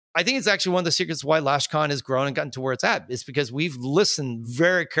I think it's actually one of the secrets why LashCon has grown and gotten to where it's at. Is because we've listened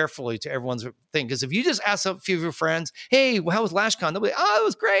very carefully to everyone's thing. Because if you just ask a few of your friends, hey, how was LashCon? They'll be, oh, it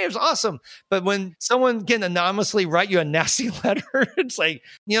was great. It was awesome. But when someone can anonymously write you a nasty letter, it's like,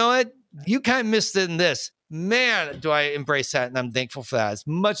 you know what? You kind of missed it in this. Man, do I embrace that. And I'm thankful for that. As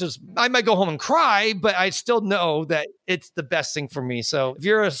much as I might go home and cry, but I still know that it's the best thing for me. So if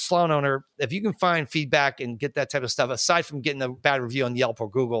you're a salon owner, if you can find feedback and get that type of stuff, aside from getting a bad review on Yelp or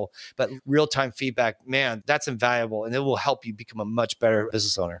Google, but real-time feedback, man, that's invaluable. And it will help you become a much better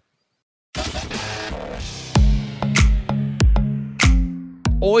business owner.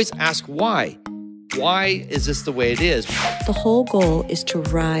 Always ask why. Why is this the way it is? The whole goal is to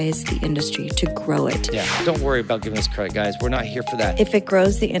rise the industry, to grow it. Yeah, don't worry about giving us credit, guys. We're not here for that. If it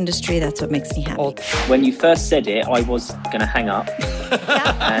grows the industry, that's what makes me happy. When you first said it, I was going to hang up.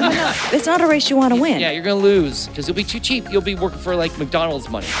 It's not a race you want to win. Yeah, you're going to lose because you'll be too cheap. You'll be working for like McDonald's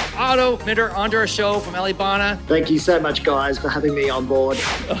money. Otto Mitter, onto our show from Alibana. Thank you so much, guys, for having me on board.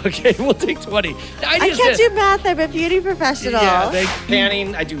 Okay, we'll take 20. I can't do math. I'm a beauty professional. Yeah,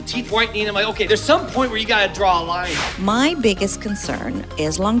 tanning. I do teeth whitening. I'm like, okay, there's some point where you got to draw a line. My biggest concern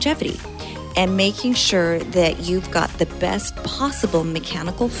is longevity and making sure that you've got the best possible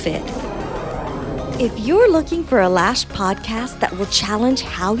mechanical fit. If you're looking for a lash podcast that will challenge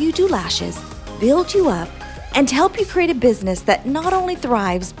how you do lashes, build you up, and help you create a business that not only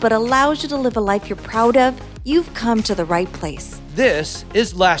thrives, but allows you to live a life you're proud of, you've come to the right place. This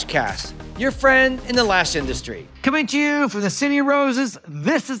is LashCast, your friend in the lash industry. Coming to you from the City of Roses,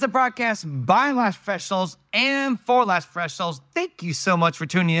 this is the broadcast by lash professionals and for lash professionals. Thank you so much for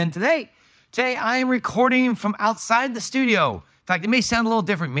tuning in today. Today, I am recording from outside the studio. In fact, it may sound a little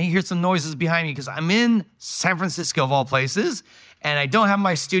different. You may hear some noises behind me because I'm in San Francisco, of all places, and I don't have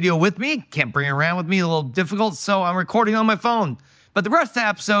my studio with me. Can't bring it around with me, a little difficult, so I'm recording on my phone. But the rest of the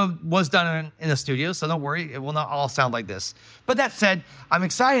episode was done in the studio, so don't worry, it will not all sound like this. But that said, I'm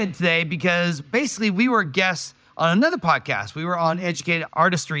excited today because basically we were guests on another podcast. We were on Educated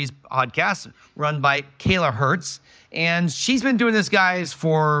Artistry's podcast run by Kayla Hertz. And she's been doing this, guys,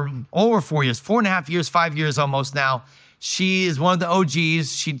 for over 4 years, 4.5 years, 5 years almost now. She is one of the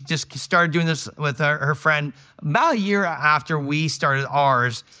OGs. She just started doing this with her friend about a year after we started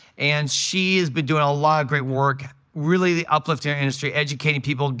ours. And she has been doing a lot of great work, really uplifting our industry, educating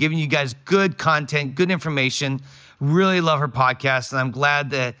people, giving you guys good content, good information. Really love her podcast, and I'm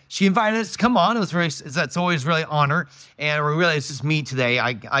glad that she invited us to come on. That's always really an honor. And it's just me today.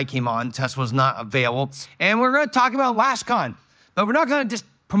 I came on. Tess was not available. And we're going to talk about LashCon. But we're not going to just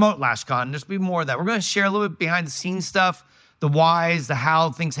promote LashCon. There's be more of that. We're going to share a little bit behind the scenes stuff, the whys, the how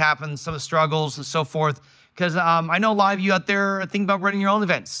things happen, some of the struggles and so forth. Because I know a lot of you out there are thinking about running your own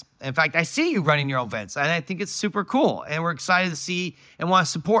events. In fact, I see you running your own events, and I think it's super cool. And we're excited to see and want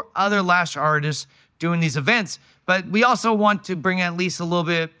to support other lash artists doing these events. But we also want to bring at least a little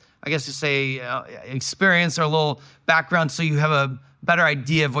bit, I guess to say, experience or a little background so you have a better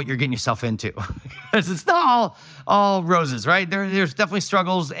idea of what you're getting yourself into. Because it's not all roses, right? There's definitely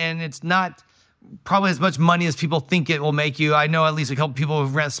struggles, and it's not probably as much money as people think it will make you. I know at least a couple people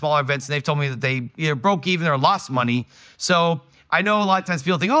who've ran smaller events, and they've told me that they either broke even or lost money. So I know a lot of times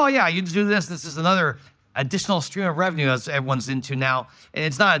people think, oh, yeah, you just do this. This is another additional stream of revenue as everyone's into now. And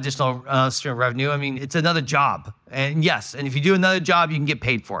it's not additional stream of revenue. I mean, it's another job. And yes, and if you do another job, you can get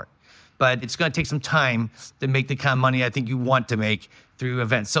paid for it. But it's going to take some time to make the kind of money I think you want to make through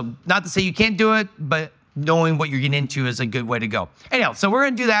events. So not to say you can't do it, but knowing what you're getting into is a good way to go. Anyhow, so we're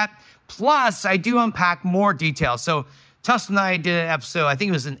going to do that. Plus, I do unpack more details. So Tuss and I did an episode, I think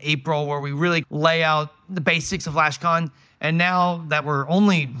it was in April, where we really lay out the basics of LashCon. And now that we're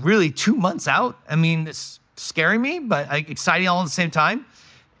only really 2 months out, I mean, it's scaring me, but exciting all at the same time.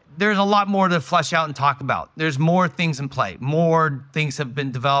 There's a lot more to flesh out and talk about. There's more things in play. More things have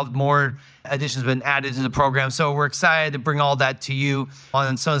been developed. More additions have been added to the program. So we're excited to bring all that to you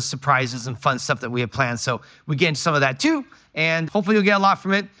on some of the surprises and fun stuff that we have planned. So we get into some of that too. And hopefully you'll get a lot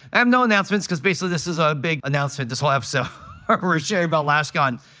from it. I have no announcements because basically this is a big announcement, this whole episode. We're sharing about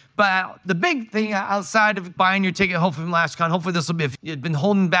LashCon. But the big thing outside of buying your ticket, hopefully from LashCon, hopefully this will be, if you've been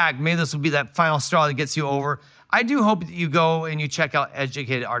holding back, maybe this will be that final straw that gets you over. I do hope that you go and you check out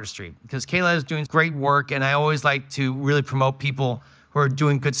Educated Artistry because Kayla is doing great work, and I always like to really promote people who are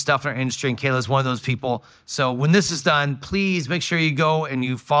doing good stuff in our industry, and Kayla is one of those people. So when this is done, please make sure you go and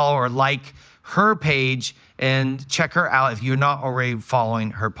you follow or like her page and check her out if you're not already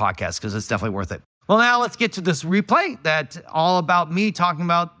following her podcast because it's definitely worth it. Well, now let's get to this replay that's all about me talking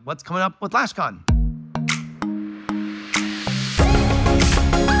about what's coming up with LashCon.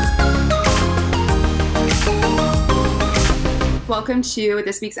 Welcome to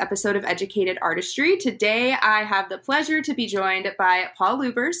this week's episode of Educated Artistry. Today, I have the pleasure to be joined by Paul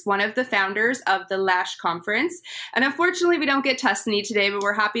Lubers, one of the founders of the Lash Conference. And unfortunately, we don't get Tusney today, but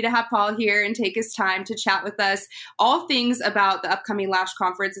we're happy to have Paul here and take his time to chat with us all things about the upcoming Lash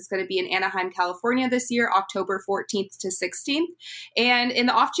Conference. It's going to be in Anaheim, California this year, October 14th to 16th. And in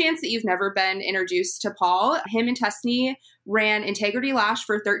the off chance that you've never been introduced to Paul, him and Tusney ran Integrity Lash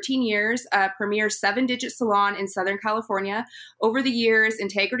for 13 years, a premier 7-digit salon in Southern California. Over the years,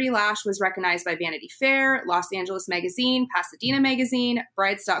 Integrity Lash was recognized by Vanity Fair, Los Angeles Magazine, Pasadena Magazine,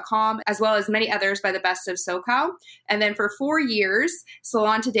 Brides.com, as well as many others by the Best of SoCal. And then for 4 years,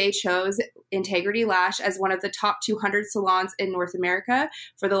 Salon Today chose Integrity Lash as one of the top 200 salons in North America.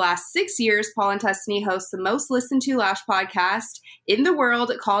 For the last 6 years, Paul and Tusney host the most listened to Lash podcast in the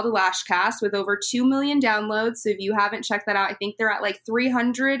world called LashCast with over 2 million downloads. So if you haven't checked that out, I think they're at like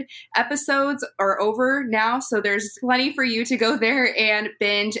 300 episodes or over now. So there's plenty for you to go there and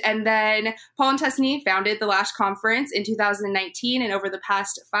binge. And then Paul and Tusney founded the Lash Conference in 2019. And over the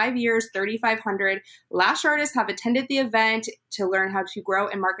past 5 years, 3,500 lash artists have attended the event to learn how to grow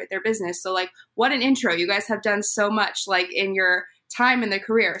and market their business. So like, what an intro. You guys have done so much like in your time in the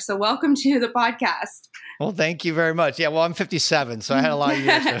career. So welcome to the podcast. Well, thank you very much. Yeah, well, I'm 57, so I had a lot of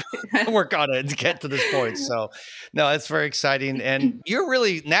years to work on it to get to this point. So, no, it's very exciting. And you're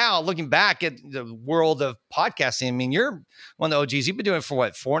really now looking back at the world of podcasting. I mean, you're one of the OGs. You've been doing it for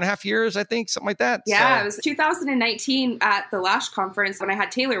what, 4.5 years, I think, something like that? Yeah, so. It was 2019 at the Lash Conference when I had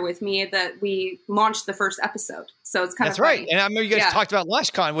Taylor with me that we launched the first episode. So it's kind of That's right. funny. And I remember you guys talked about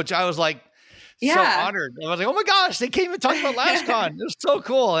LashCon, which I was like, so honored. I was like, oh my gosh, they came and talked about LashCon. It was so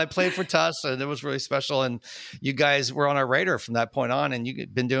cool. I played for Tuss and it was really special. And you guys were on our radar from that point on and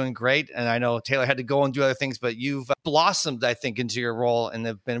you've been doing great. And I know Taylor had to go and do other things, but you've blossomed, I think, into your role and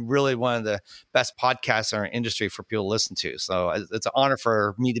have been really one of the best podcasts in our industry for people to listen to. So it's an honor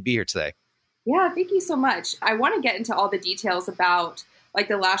for me to be here today. Yeah, thank you so much. I want to get into all the details about like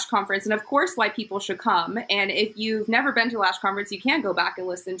the Lash Conference and of course why people should come. And if you've never been to Lash Conference, you can go back and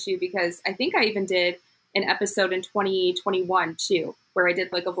listen to, because I think I even did an episode in 2021 too, where I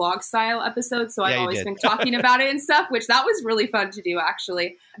did like a vlog style episode. So I've always been talking about it and stuff, which that was really fun to do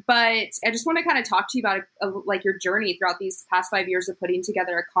actually. But I just want to kind of talk to you about like your journey throughout these past 5 years of putting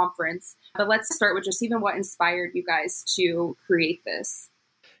together a conference. But let's start with just even what inspired you guys to create this.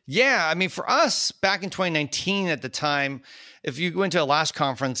 Yeah, I mean, for us back in 2019 at the time, if you went to a Lash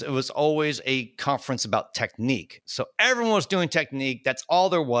Conference, it was always a conference about technique. So everyone was doing technique. That's all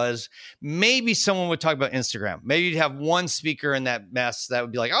there was. Maybe someone would talk about Instagram. Maybe you'd have one speaker in that mess that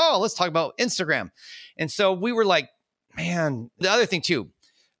would be like, oh, let's talk about Instagram. And so we were like, man, the other thing too,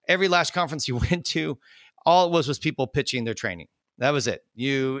 every Lash Conference you went to, all it was people pitching their training. That was it.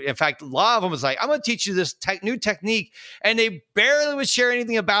 In fact, a lot of them was like, I'm going to teach you this new technique. And they barely would share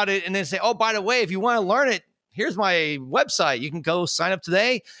anything about it. And then say, oh, by the way, if you want to learn it, here's my website. You can go sign up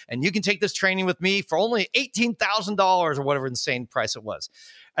today and you can take this training with me for only $18,000 or whatever insane price it was.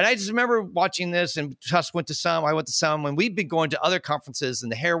 And I just remember watching this and Tuss went to some, I went to some, and we'd been going to other conferences in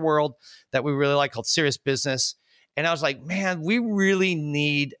the hair world that we really like called Serious Business. And I was like, man, we really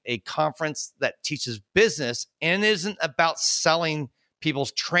need a conference that teaches business and isn't about selling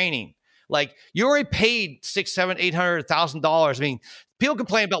people's training. Like you already paid $600,000, $700,000, $800,000. I mean, people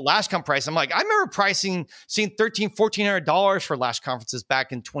complain about LashCon price. I'm like, I remember seeing $1,300, $1,400 for Lash conferences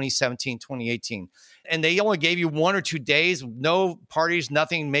back in 2017, 2018. And they only gave you 1 or 2 days, no parties,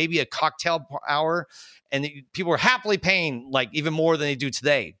 nothing, maybe a cocktail hour. And people were happily paying like even more than they do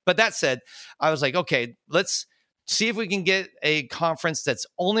today. But that said, I was like, okay, let's see if we can get a conference that's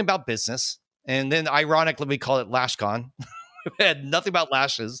only about business. And then ironically, we call it LashCon. We had nothing about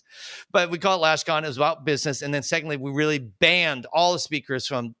lashes, but we call it LashCon. It was about business. And then secondly, we really banned all the speakers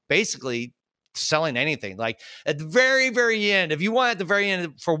from basically selling anything. Like at the very, very end, if you want at the very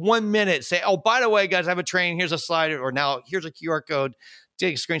end for 1 minute, say, oh, by the way, guys, I have a training. Here's a slide, or now here's a QR code.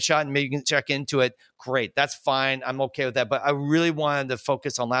 Take a screenshot and maybe you can check into it. Great. That's fine. I'm okay with that. But I really wanted to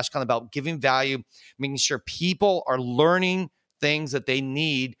focus on LashCon about giving value, making sure people are learning things that they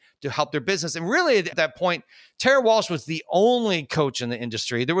need to help their business. And really at that point, Tara Walsh was the only coach in the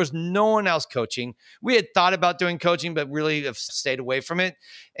industry. There was no one else coaching. We had thought about doing coaching, but really have stayed away from it.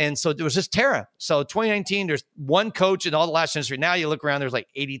 And so there was just Tara. So 2019, there's one coach in all the lash industry. Now you look around, there's like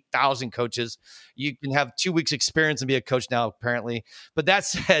 80,000 coaches. You can have 2 weeks experience and be a coach now, apparently. But that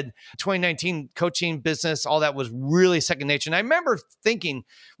said, 2019 coaching, business, all that was really second nature. And I remember thinking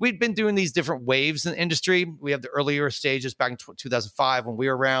we'd been doing these different waves in the industry. We have the earlier stages back in 2005 when we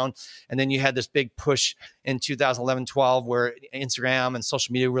were around. down. And then you had this big push in 2011, 12, where Instagram and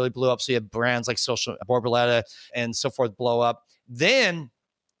social media really blew up. So you had brands like Social Borboleta and so forth blow up. Then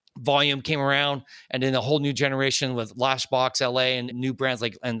volume came around, and then a whole new generation with Lashbox LA and new brands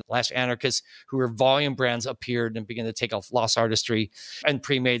like and Lash Anarchists, who were volume brands, appeared and began to take off Lost Artistry and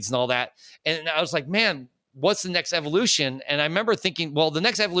Pre-Mades and all that. And I was like, man, what's the next evolution? And I remember thinking, well, the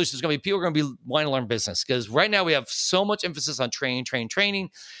next evolution is going to be people are going to be wanting to learn business, because right now we have so much emphasis on training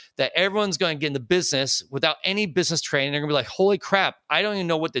that everyone's going to get into business without any business training. They're going to be like, holy crap, I don't even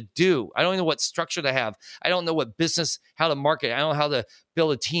know what to do. I don't even know what structure to have. I don't know what business, how to market. I don't know how to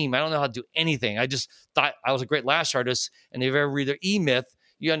build a team. I don't know how to do anything. I just thought I was a great lash artist. And if you ever read their E-Myth,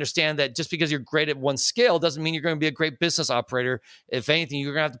 you understand that just because you're great at one skill doesn't mean you're going to be a great business operator. If anything,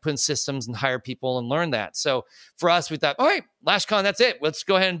 you're going to have to put in systems and hire people and learn that. So for us, we thought, all right, LashCon, that's it. Let's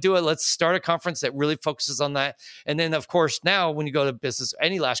go ahead and do it. Let's start a conference that really focuses on that. And then, of course, now when you go to business,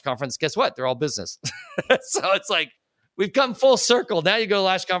 any Lash conference, guess what? They're all business. So it's like, we've come full circle. Now you go to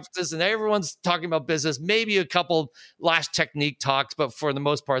Lash conferences and everyone's talking about business, maybe a couple Lash technique talks, but for the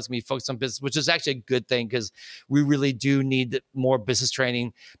most part, it's going to be focused on business, which is actually a good thing, because we really do need more business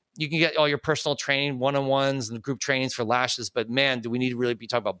training. You can get all your personal training, one-on-ones and group trainings for lashes, but man, do we need to really be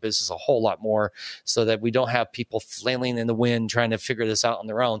talking about business a whole lot more, so that we don't have people flailing in the wind trying to figure this out on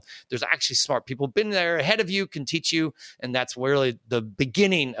their own. There's actually smart people been there ahead of you, can teach you, and that's really the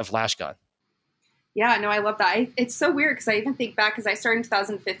beginning of LashCon. Yeah, no, I love that. It's so weird, because I even think back, because I started in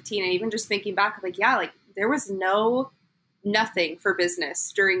 2015, and even just thinking back, like, yeah, like there was nothing for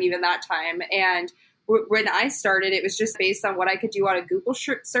business during even that time. And when I started, it was just based on what I could do on a Google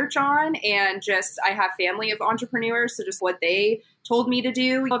search on, and just I have family of entrepreneurs, so just what they told me to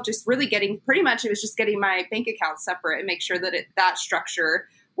do, of just really getting, pretty much it was just getting my bank account separate and make sure that that structure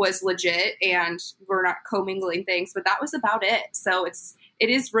was legit and we're not commingling things. But that was about it. So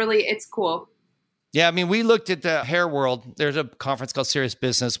it's cool. Yeah, I mean, we looked at the hair world. There's a conference called Serious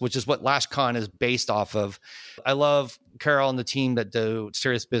Business, which is what LashCon is based off of. I love Carol and the team that do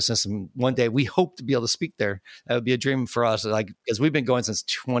Serious Business, and one day we hope to be able to speak there. That would be a dream for us, like, because we've been going since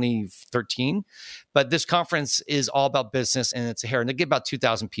 2013. But this conference is all about business, and it's hair. And they get about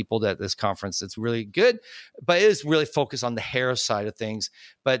 2,000 people at this conference. It's really good, but it is really focused on the hair side of things.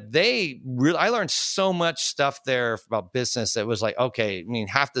 But I learned so much stuff there about business that was like, okay, I mean,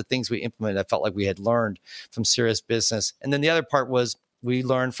 half the things we implemented, I felt like we had learned from Serious Business. And then the other part was we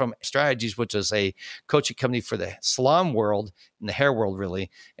learned from Strategies, which is a coaching company for the salon world and the hair world, really.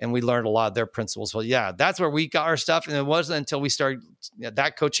 And we learned a lot of their principles. Well, yeah, that's where we got our stuff. And it wasn't until we started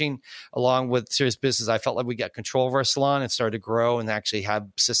that coaching along with Serious Business, I felt like we got control of our salon and started to grow and actually have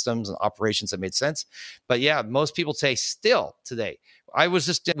systems and operations that made sense. But yeah, most people say still today. We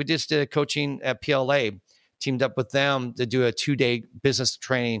just did a coaching at PLA, teamed up with them to do a 2-day business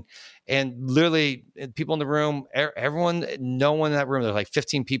training. And literally people in the room, no one in that room, there's like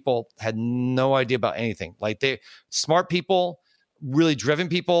 15 people, had no idea about anything. Like, they smart people, really driven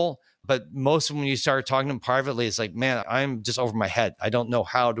people. But most of them, when you start talking to them privately, it's like, man, I'm just over my head. I don't know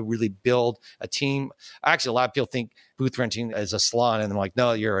how to really build a team. Actually, a lot of people think booth renting is a salon, and I'm like,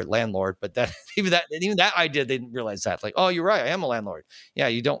 no, you're a landlord. But even that idea, they didn't realize that. Like, oh, you're right, I am a landlord. Yeah,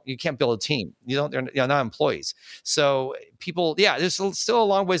 you can't build a team. They're not employees. So people, yeah, there's still a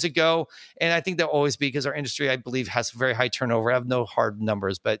long ways to go, and I think there'll always be, because our industry, I believe, has very high turnover. I have no hard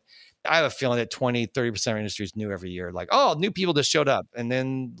numbers, but I have a feeling that 20-30% of our industry is new every year. Like, oh, new people just showed up, and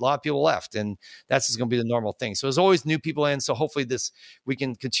then a lot of people left, and that's just going to be the normal thing. So there's always new people in. So hopefully we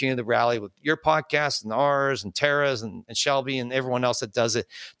can continue the rally with your podcast and ours and Tara's and Shelby and everyone else that does it,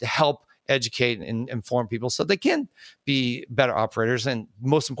 to help educate and inform people so they can be better operators. And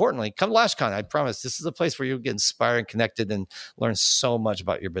most importantly, come to LashCon. I promise this is a place where you'll get inspired and connected and learn so much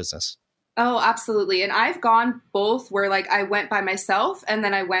about your business. Oh, absolutely. And I've gone both, where like I went by myself and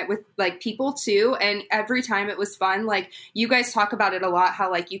then I went with like people too. And every time it was fun. Like, you guys talk about it a lot, how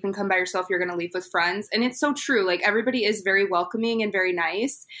like you can come by yourself, you're going to leave with friends. And it's so true. Like, everybody is very welcoming and very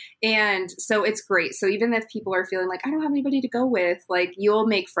nice. And so it's great. So even if people are feeling like, I don't have anybody to go with, like, you'll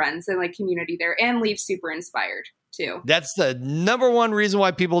make friends and like community there and leave super inspired too. That's the number one reason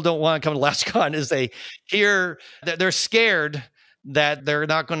why people don't want to come to LashCon, is they hear that they're scared that they're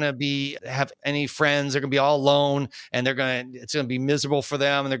not going to have any friends. They're going to be all alone, and it's going to be miserable for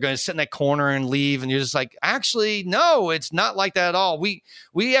them. And they're going to sit in that corner and leave. And you're just like, actually, no, it's not like that at all. We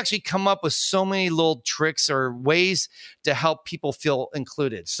actually come up with so many little tricks or ways to help people feel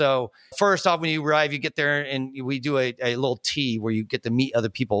included. So first off, when you arrive, you get there and we do a little tea where you get to meet other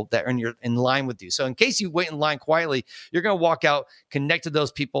people that are in line with you. So in case you wait in line quietly, you're going to walk out, connect to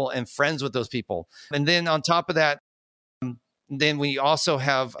those people and friends with those people. And then on top of that, Then we also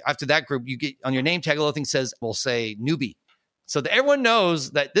have, after that group, you get on your name tag, a little thing says, we'll say newbie. So that everyone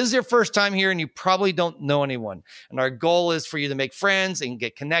knows that this is your first time here and you probably don't know anyone. And our goal is for you to make friends and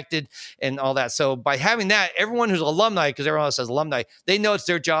get connected and all that. So by having that, everyone who's alumni, because everyone else says alumni, they know it's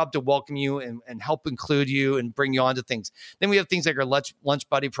their job to welcome you and help include you and bring you on to things. Then we have things like our lunch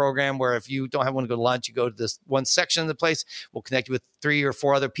buddy program, where if you don't have one to go to lunch, you go to this one section of the place. We'll connect you with 3 or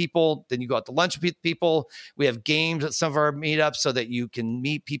 4 other people. Then you go out to lunch with people. We have games at some of our meetups so that you can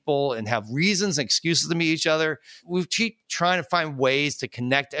meet people and have reasons and excuses to meet each other. We keep trying to find ways to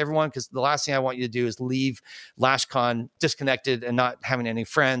connect everyone, because the last thing I want you to do is leave LashCon disconnected and not having any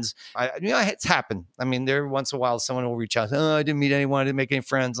friends. It's happened. I mean, there once in a while someone will reach out, oh, I didn't meet anyone, I didn't make any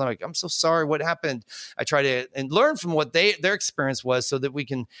friends. I'm like, I'm so sorry, what happened? I try to and learn from what their experience was so that we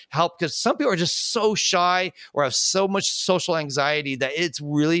can help, because some people are just so shy or have so much social anxiety that it's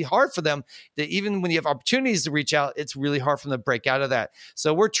really hard for them, that even when you have opportunities to reach out, it's really hard for them to break out of that.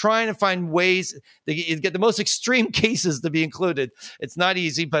 So we're trying to find ways to get the most extreme cases to be included. It's not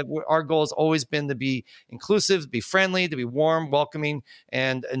easy, but our goal has always been to be inclusive, to be friendly, to be warm, welcoming,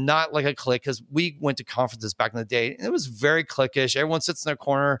 and not like a clique, because we went to conferences back in the day and it was very cliquish. Everyone sits in their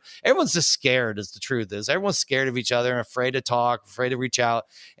corner. Everyone's just scared, as the truth is. Everyone's scared of each other and afraid to talk, afraid to reach out.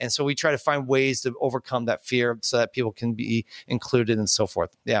 And so we try to find ways to overcome that fear so that people can be included and so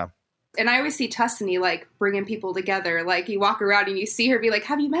forth. Yeah. And I always see Tuscany like bringing people together. Like you walk around and you see her be like,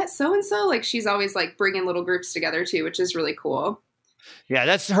 have you met so-and-so? Like she's always like bringing little groups together too, which is really cool. Yeah,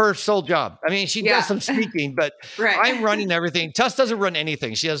 that's her sole job. I mean, she does some speaking, but right. I'm running everything. Tuss doesn't run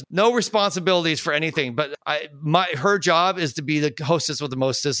anything. She has no responsibilities for anything, but her job is to be the hostess with the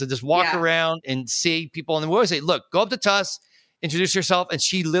mostest and just walk around and see people. And we always say, look, go up to Tuss, introduce yourself, and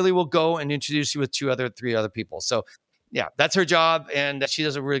she literally will go and introduce you with 3 other people. So yeah, that's her job, and she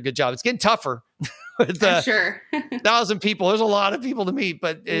does a really good job. It's getting tougher. With, I'm sure. 1,000 people. There's a lot of people to meet,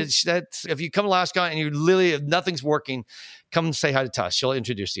 but that's, if you come to LashCon and you literally, if nothing's working, come and say hi to Tuss. She'll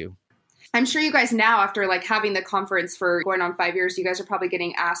introduce you. I'm sure you guys now, after like having the conference for going on 5 years, you guys are probably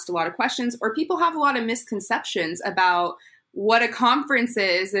getting asked a lot of questions, or people have a lot of misconceptions about what a conference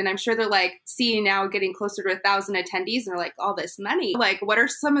is. And I'm sure they're like seeing now getting closer to 1,000 attendees and they're like, all this money. Like, what are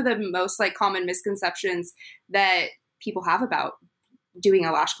some of the most like common misconceptions that people have about doing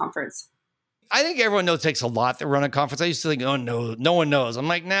a Lash conference? I think everyone knows it takes a lot to run a conference. I used to think, oh, no one knows. I'm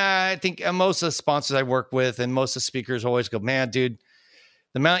like, nah, I think most of the sponsors I work with and most of the speakers always go, man, dude,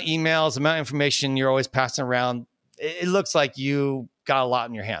 the amount of emails, the amount of information you're always passing around, it looks like you got a lot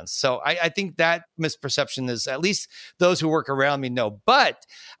in your hands. So I think that misperception is, at least those who work around me know. But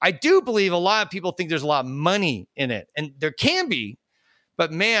I do believe a lot of people think there's a lot of money in it. And there can be.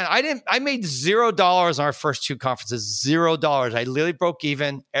 But man, I made $0 on our first 2 conferences, $0. I literally broke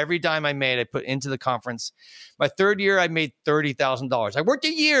even. Every dime I made, I put into the conference. My 3rd year, I made $30,000. I worked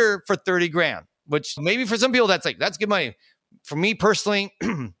a year for 30 grand, which maybe for some people, that's good money. For me personally,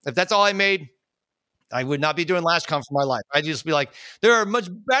 if that's all I made, I would not be doing LashCon for my life. I'd just be like, there are much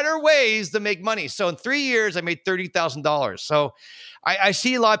better ways to make money. So in 3 years, I made $30,000. So I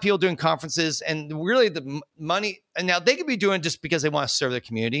see a lot of people doing conferences, and really the money, and now they could be doing it just because they want to serve their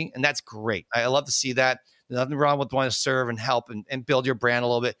community. And that's great. I love to see that. There's nothing wrong with wanting to serve and help and build your brand a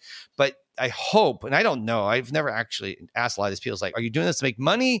little bit. But I hope, and I don't know, I've never actually asked a lot of these people, like, are you doing this to make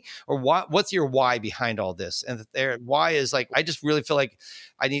money, or what's your why behind all this? And their why is like, I just really feel like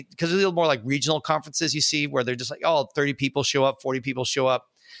I need, because there's a little more like regional conferences you see where they're just like, oh, 30 people show up, 40 people show up.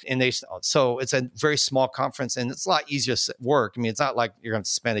 And so it's a very small conference, and it's a lot easier to work. I mean, it's not like you're going to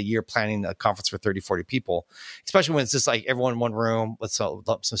spend a year planning a conference for 30, 40 people, especially when it's just like everyone in one room with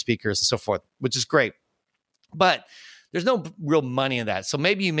some speakers and so forth, which is great. But there's no real money in that. So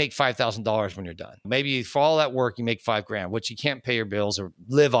maybe you make $5,000 when you're done. Maybe for all that work, you make $5,000, which you can't pay your bills or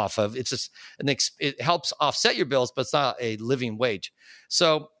live off of. It's just it helps offset your bills, but it's not a living wage.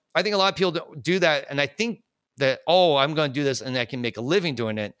 So I think a lot of people do that. And I think that, oh, I'm going to do this and I can make a living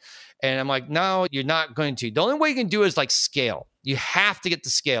doing it. And I'm like, no, you're not going to. The only way you can do it is like scale. You have to get to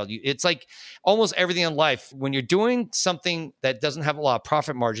scale. It's like almost everything in life. When you're doing something that doesn't have a lot of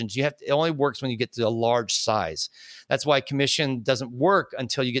profit margins, it only works when you get to a large size. That's why commission doesn't work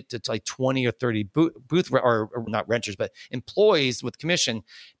until you get to like 20 or 30 booth or not renters, but employees with commission.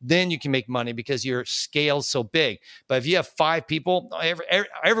 Then you can make money because your scale's so big. But if you have 5 people,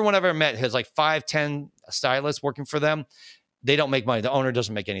 everyone I've ever met has like 5, 10 stylists working for them. they don't make money. The owner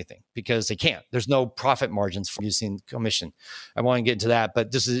doesn't make anything because they can't. There's no profit margins for using commission. I want to get into that,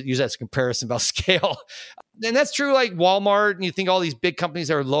 but just use that as a comparison about scale. And that's true like Walmart, and you think all these big companies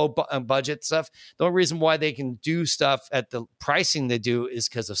that are low budget stuff. The only reason why they can do stuff at the pricing they do is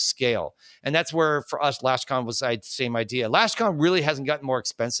because of scale. And that's where for us, LashCon was the same idea. LashCon really hasn't gotten more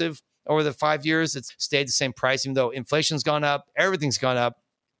expensive over the 5 years. It's stayed the same price, even though inflation's gone up, everything's gone up.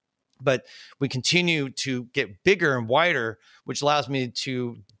 But we continue to get bigger and wider, which allows me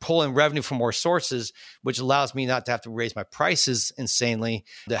to pull in revenue from more sources, which allows me not to have to raise my prices insanely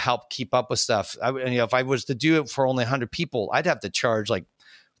to help keep up with stuff. If I was to do it for only 100 people, I'd have to charge like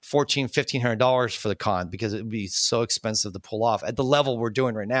 $1,500 for the con because it would be so expensive to pull off at the level we're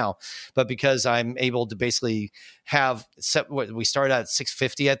doing right now. But because I'm able to basically have we started at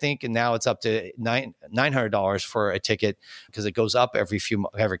 $650, I think, and now it's up to $900 for a ticket because it goes up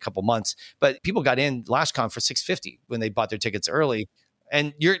every couple months. But people got in LashCon for $650 when they bought their tickets early.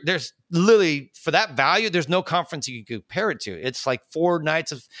 And there's literally, for that value, there's no conference you can compare it to. It's like 4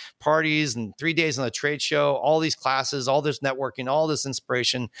 nights of parties and 3 days on the trade show, all these classes, all this networking, all this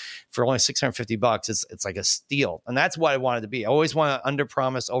inspiration for only $650. It's like a steal. And that's what I wanted to be. I always want to under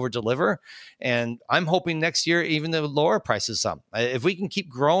promise, over deliver. And I'm hoping next year, even the lower prices some. If we can keep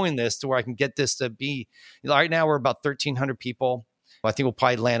growing this to where I can get this to be, right now we're about 1,300 people. I think we'll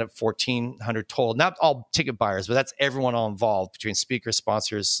probably land at 1,400 total. Not all ticket buyers, but that's everyone all involved between speakers,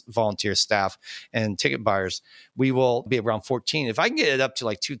 sponsors, volunteers, staff, and ticket buyers. We will be around 14. If I can get it up to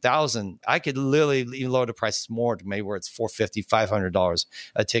like 2,000, I could literally even lower the prices more to maybe where it's $450, $500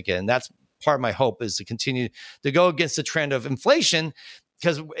 a ticket. And that's part of my hope, is to continue to go against the trend of inflation.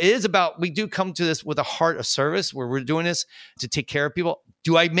 Because it is about, we do come to this with a heart of service where we're doing this to take care of people.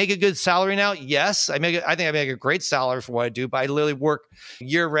 Do I make a good salary now? Yes. I think I make a great salary for what I do, but I literally work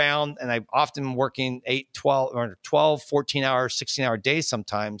year round, and I'm often working 8, 12, 14 hours, 16-hour days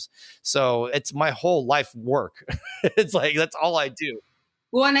sometimes. So it's my whole life work. It's like, that's all I do.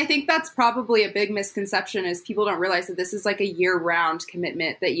 Well, and I think that's probably a big misconception, is people don't realize that this is like a year-round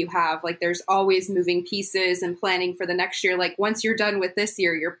commitment that you have. Like, there's always moving pieces and planning for the next year. Like, once you're done with this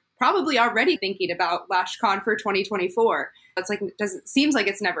year, you're probably already thinking about LashCon for 2024. It's like, seems like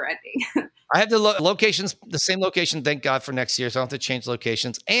it's never ending. I have the locations, the same location, thank God, for next year. So I don't have to change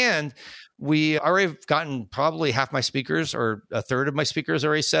locations. And we already have gotten probably half my speakers, or a third of my speakers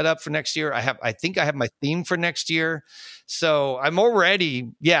already set up for next year. I think I have my theme for next year. So I'm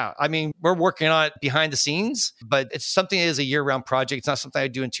already, I mean, we're working on it behind the scenes, but it's something that is a year-round project. It's not something I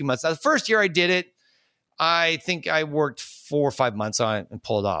do in 2 months. Now, the first year I did it, I think I worked 4 or 5 months on it and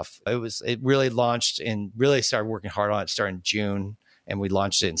pulled it off. It really launched and really started working hard on it starting in June, and we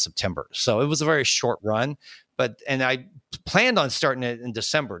launched it in September. So it was a very short run, and I planned on starting it in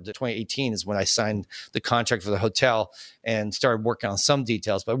December. 2018 is when I signed the contract for the hotel and started working on some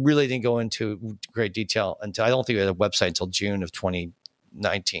details, but really didn't go into great detail until, I don't think we had a website until June of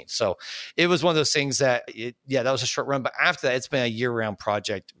 2019. So it was one of those things that, that was a short run. But after that, it's been a year-round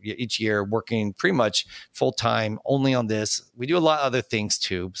project each year, working pretty much full-time only on this. We do a lot of other things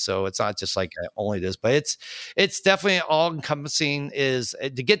too. So it's not just like only this, but it's definitely all-encompassing, is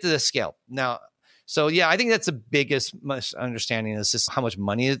to get to this scale. Now, so I think that's the biggest misunderstanding, is just how much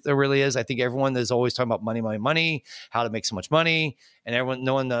money there really is. I think everyone is always talking about money, how to make so much money. And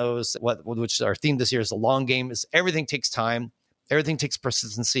no one knows which our theme this year is the long game. Is everything takes time. Everything takes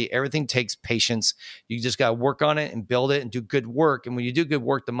persistency. Everything takes patience. You just got to work on it and build it and do good work. And when you do good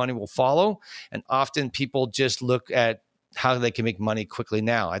work, the money will follow. And often people just look at how they can make money quickly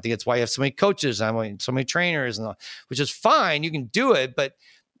now. I think it's why you have so many coaches, so many trainers, and which is fine. You can do it, but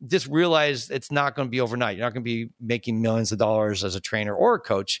just realize it's not going to be overnight. You're not going to be making millions of dollars as a trainer or a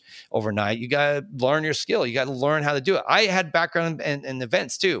coach overnight. You got to learn your skill. You got to learn how to do it. I had background in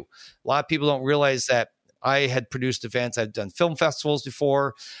events too. A lot of people don't realize that I had produced events. I'd done film festivals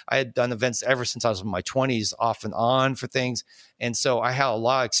before. I had done events ever since I was in my 20s, off and on for things. And so I had a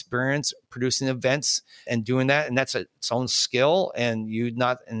lot of experience producing events and doing that. And that's its own skill. And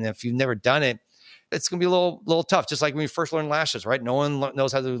if you've never done it, it's going to be a little tough. Just like when you first learn lashes, right? No one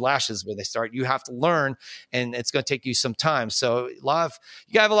knows how to do lashes when they start. You have to learn, and it's going to take you some time. So you got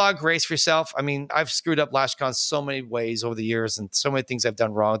to have a lot of grace for yourself. I mean, I've screwed up LashCon so many ways over the years, and so many things I've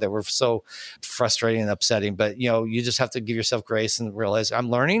done wrong that were so frustrating and upsetting. But you just have to give yourself grace and realize I'm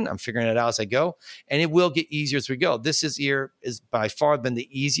learning, I'm figuring it out as I go, and it will get easier as we go. This year is by far been the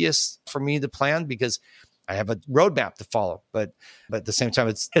easiest for me to plan, because I have a roadmap to follow, but at the same time,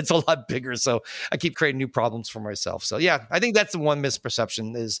 it's a lot bigger. So I keep creating new problems for myself. So I think that's the one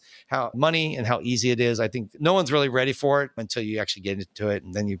misperception, is how money and how easy it is. I think no one's really ready for it until you actually get into it,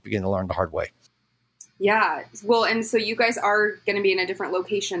 and then you begin to learn the hard way. Yeah. Well, and so you guys are going to be in a different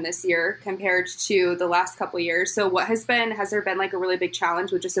location this year compared to the last couple of years. So has there been like a really big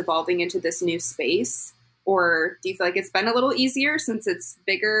challenge with just evolving into this new space? Or do you feel like it's been a little easier since it's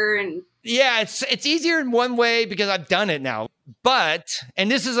bigger? And yeah, it's easier in one way because I've done it now.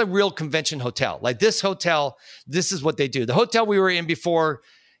 And this is a real convention hotel. Like this hotel, this is what they do. The hotel we were in before,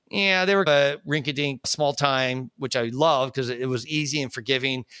 yeah, they were rinky-dink, small time, which I love because it was easy and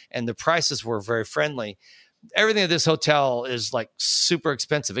forgiving, and the prices were very friendly. Everything at this hotel is like super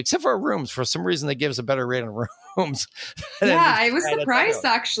expensive, except for our rooms. For some reason, they give us a better rate on rooms. Yeah, I was surprised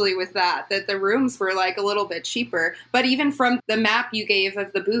actually with that the rooms were like a little bit cheaper. But even from the map you gave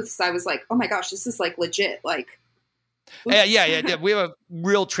of the booths, I was like, oh my gosh, this is like legit. Like, yeah. We have a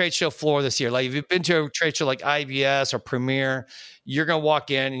real trade show floor this year. Like if you've been to a trade show like IBS or Premiere, you're going to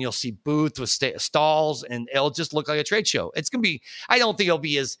walk in and you'll see booths with stalls, and it'll just look like a trade show. It's going to be, I don't think it'll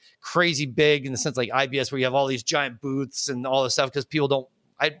be as crazy big in the sense like IBS where you have all these giant booths and all this stuff because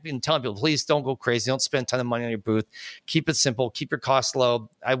I've been telling people, please don't go crazy. Don't spend a ton of money on your booth. Keep it simple. Keep your costs low.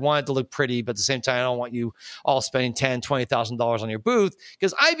 I want it to look pretty, but at the same time, I don't want you all spending $10,000, $20,000 on your booth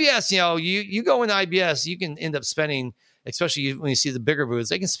because IBS, you go in IBS, you can end up spending, especially when you see the bigger booths,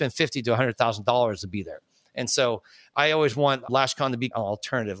 they can spend $50,000 to $100,000 to be there. And so I always want LashCon to be an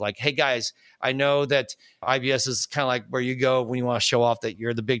alternative. Like, hey guys, I know that IBS is kind of like where you go when you want to show off that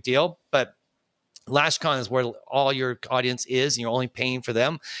you're the big deal, but LashCon is where all your audience is, and you're only paying for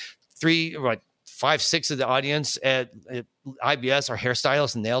them. 5, 6 of the audience at IBS are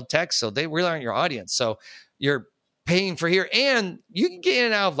hairstylists and nail techs, so they really aren't your audience. So you're paying for here, and you can get in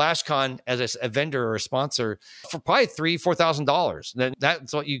and out of LashCon as a vendor or a sponsor for probably $3,000-$4,000.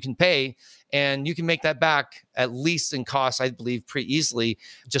 That's what you can pay, and you can make that back at least in cost, I believe, pretty easily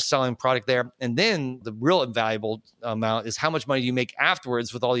just selling product there. And then the real invaluable amount is how much money you make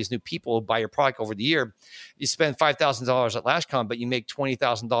afterwards with all these new people who buy your product over the year. You spend $5,000 at LashCon, but you make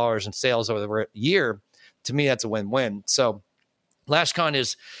 $20,000 in sales over the year. To me, that's a win-win. So LashCon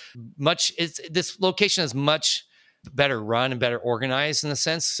this location is much better run and better organized in a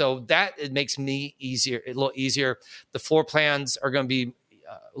sense. So that it makes me a little easier. The floor plans are going to be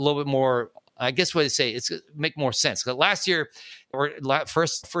a little bit more, I guess what I say, it's going to make more sense. Because last year or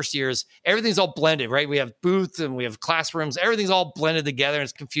first years, everything's all blended, right? We have booths and we have classrooms. Everything's all blended together and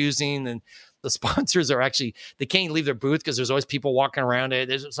it's confusing. And the sponsors they can't leave their booth because there's always people walking around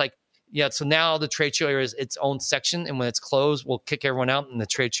it. It's like, yeah, so now the trade show area is its own section, and when it's closed, we'll kick everyone out, and the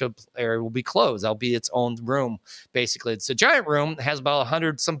trade show area will be closed. That'll be its own room, basically. It's a giant room. It has about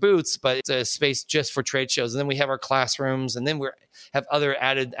 100 some booths, but it's a space just for trade shows. And then we have our classrooms, and then we have other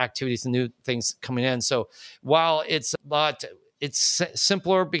added activities and new things coming in. So while it's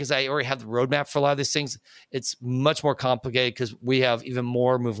simpler because I already have the roadmap for a lot of these things, it's much more complicated because we have even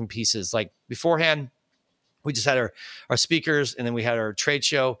more moving pieces. Like beforehand, we just had our speakers, and then we had our trade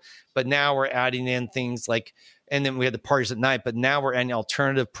show. But now we're adding in things like, and then we had the parties at night, but now we're adding an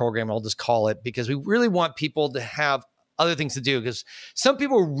alternative program, I'll just call it, because we really want people to have other things to do. Because some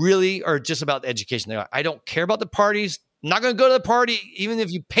people really are just about the education. They're like, I don't care about the parties. I'm not going to go to the party. Even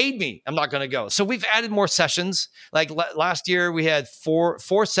if you paid me, I'm not going to go. So we've added more sessions. Like last year, we had four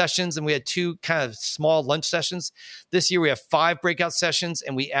sessions, and we had 2 kind of small lunch sessions. This year, we have 5 breakout sessions,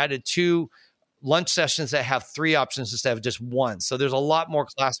 and we added 2 lunch sessions that have 3 options instead of just 1. So there's a lot more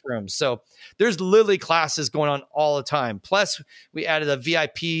classrooms. So there's literally classes going on all the time. Plus, we added a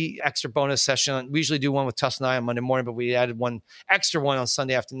VIP extra bonus session. We usually do one with Tuss and I on Monday morning, but we added one extra one on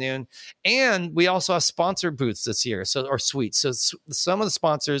Sunday afternoon. And we also have sponsor booths this year, or suites. So some of the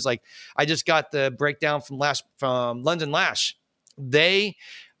sponsors, like I just got the breakdown from London Lash. They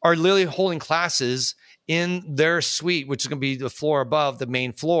are literally holding classes in their suite, which is going to be the floor above the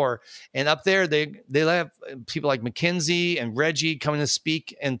main floor. And up there, they have people like Mackenzie and Reggie coming to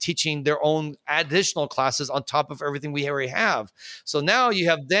speak and teaching their own additional classes on top of everything we already have. So now you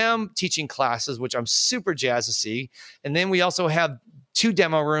have them teaching classes, which I'm super jazzed to see. And then we also have 2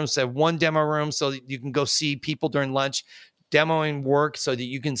 demo rooms. So 1 demo room so that you can go see people during lunch demoing work so that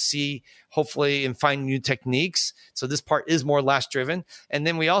you can see, hopefully, and find new techniques. So this part is more lash driven. And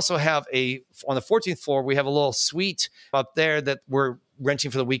then we also have on the 14th floor, we have a little suite up there that we're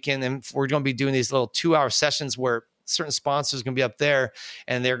renting for the weekend. And we're going to be doing these little 2-hour sessions where certain sponsors are going to be up there,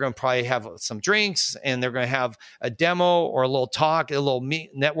 and they're going to probably have some drinks, and they're going to have a demo or a little talk, a little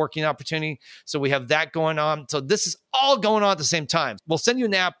networking opportunity. So we have that going on. So this is all going on at the same time. We'll send you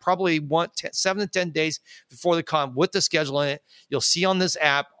an app probably 7 to 10 days before the con with the schedule in it. You'll see on this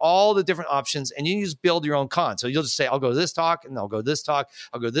app all the different options, and you can just build your own con. So you'll just say, I'll go to this talk, and I'll go to this talk.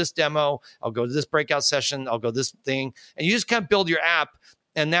 I'll go to this demo. I'll go to this breakout session. I'll go to this thing. And you just kind of build your app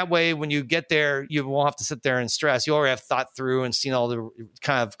And that way, when you get there, you won't have to sit there and stress. You already have thought through and seen all the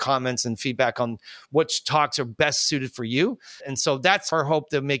kind of comments and feedback on which talks are best suited for you. And so that's our hope,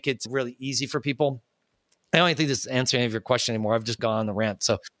 to make it really easy for people. I don't think this is answering any of your question anymore. I've just gone on the rant.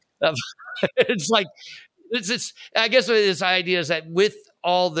 So it's like, I guess this idea is that with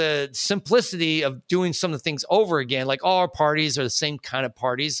all the simplicity of doing some of the things over again, like all our parties are the same kind of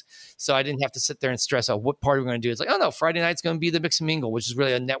parties. So I didn't have to sit there and stress out what party we're going to do. It's like, oh no, Friday night's going to be the Mix and Mingle, which is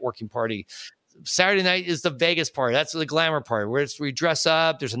really a networking party. Saturday night is the Vegas party. That's the glamour party where we dress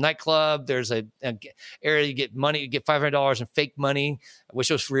up. There's a nightclub. There's a area you get money. You get $500 in fake money. I wish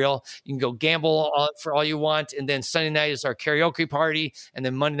it was real. You can go gamble for all you want. And then Sunday night is our karaoke party. And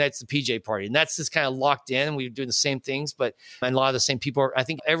then Monday night's the PJ party. And that's just kind of locked in. We're doing the same things, and a lot of the same people. I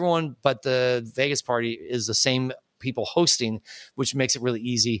think everyone but the Vegas party is the same people hosting, which makes it really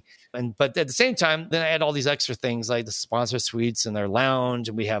easy. But at the same time, then I add all these extra things like the sponsor suites and their lounge.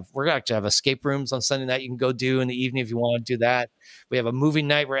 And we're going to actually have escape rooms on Sunday night you can go do in the evening if you want to do that. We have a movie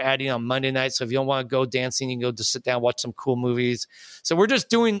night we're adding on Monday night. So if you don't want to go dancing, you can go just sit down, watch some cool movies. So we're just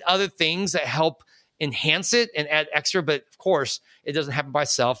doing other things that help enhance it and add extra. But of course, it doesn't happen by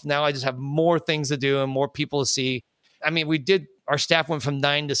itself. Now I just have more things to do and more people to see. I mean, our staff went from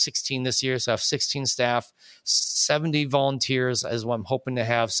 9 to 16 this year. So I have 16 staff, 70 volunteers is what I'm hoping to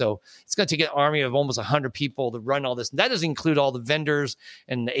have. So it's going to take an army of almost 100 people to run all this. And that doesn't include all the vendors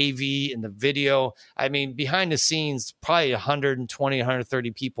and the AV and the video. I mean, behind the scenes, probably 120,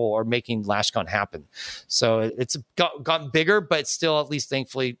 130 people are making LashCon happen. So it's gotten bigger, but it's still, at least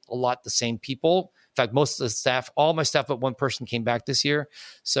thankfully, a lot the same people. In fact, most of the staff, all my staff but one person came back this year.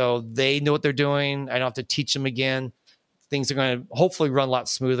 So they know what they're doing. I don't have to teach them again. Things are going to hopefully run a lot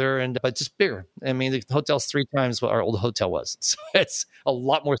smoother, but just bigger. I mean, the hotel's 3 times what our old hotel was. So it's a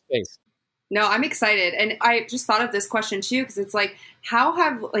lot more space. No, I'm excited. And I just thought of this question too, because it's like,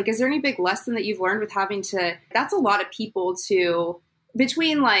 is there any big lesson that you've learned with that's a lot of people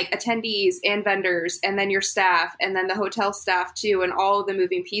between like attendees and vendors and then your staff and then the hotel staff too and all of the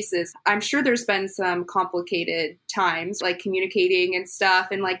moving pieces. I'm sure there's been some complicated times like communicating and stuff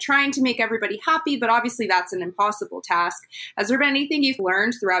and like trying to make everybody happy, but obviously that's an impossible task. Has there been anything you've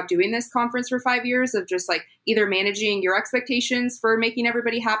learned throughout doing this conference for 5 years of just like either managing your expectations for making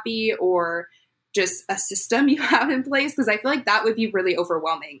everybody happy or just a system you have in place? Because I feel like that would be really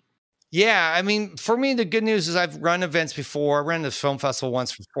overwhelming. Yeah, I mean, for me, the good news is I've run events before. I ran this film festival once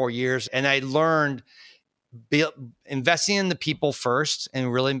for 4 years, and I learned investing in the people first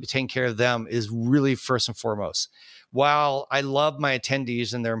and really taking care of them is really first and foremost. While I love my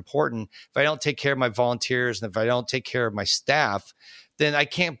attendees and they're important, if I don't take care of my volunteers and if I don't take care of my staff, then I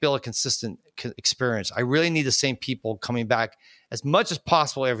can't build a consistent experience. I really need the same people coming back as much as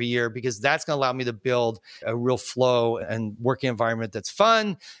possible every year, because that's going to allow me to build a real flow and working environment that's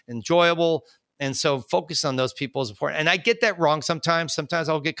fun, enjoyable. And so focus on those people is important. And I get that wrong sometimes. Sometimes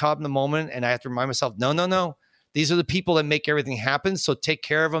I'll get caught in the moment and I have to remind myself, no. These are the people that make everything happen. So take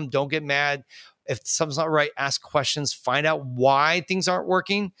care of them. Don't get mad. If something's not right, ask questions, find out why things aren't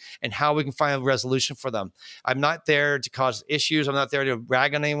working and how we can find a resolution for them. I'm not there to cause issues. I'm not there to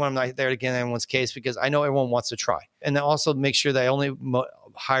rag on anyone. I'm not there to get anyone's case, because I know everyone wants to try. And then also make sure that I only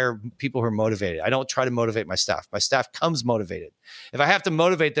hire people who are motivated. I don't try to motivate my staff. My staff comes motivated. If I have to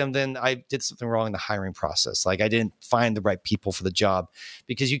motivate them, then I did something wrong in the hiring process. Like I didn't find the right people for the job,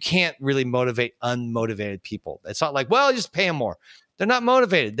 because you can't really motivate unmotivated people. It's not like, well, just pay them more. They're not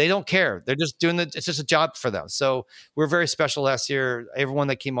motivated. They don't care. They're just doing it's just a job for them. So we're very special last year. Everyone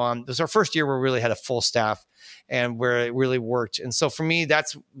that came on, it was our first year where we really had a full staff and where it really worked. And so for me,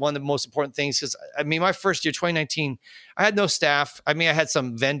 that's one of the most important things, because I mean, my first year, 2019, I had no staff. I mean, I had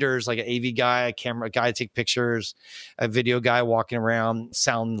some vendors, like an AV guy, a camera guy to take pictures, a video guy walking around,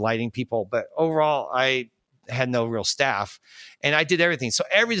 sound lighting people. But overall, I had no real staff and I did everything. So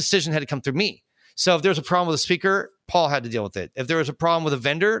every decision had to come through me. So if there was a problem with a speaker, Paul had to deal with it. If there was a problem with a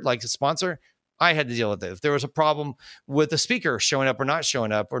vendor, like a sponsor, I had to deal with it. If there was a problem with the speaker showing up or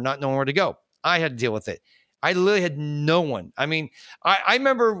not knowing where to go, I had to deal with it. I literally had no one. I mean, I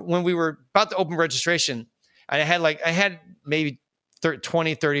remember when we were about to open registration, and I had maybe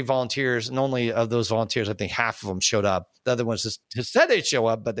 20, 30 volunteers, and only of those volunteers, I think half of them showed up. The other ones just said they'd show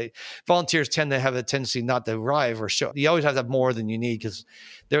up, but volunteers tend to have a tendency not to arrive or show. You always have to have more than you need, because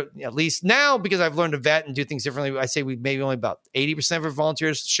they're, at least now, because I've learned to vet and do things differently, I say we maybe only about 80% of our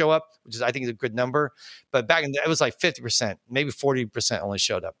volunteers show up, which is, I think, is a good number. But back in it was like 50%, maybe 40% only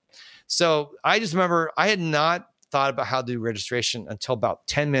showed up. So I just remember I had not thought about how to do registration until about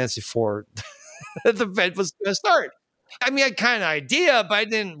 10 minutes before the event was going to start. I mean, I had kind of idea, but I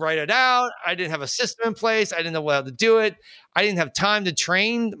didn't write it out. I didn't have a system in place. I didn't know how to do it. I didn't have time to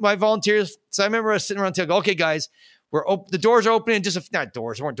train my volunteers. So I remember I was sitting around and go, okay, guys, the doors are opening. Not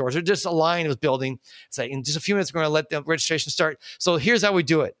doors, they weren't doors. They're just a line was building. It's like, in just a few minutes, we're going to let the registration start. So here's how we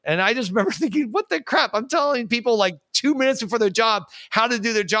do it. And I just remember thinking, what the crap? I'm telling people like 2 minutes before their job how to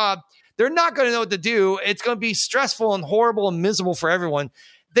do their job. They're not going to know what to do. It's going to be stressful and horrible and miserable for everyone.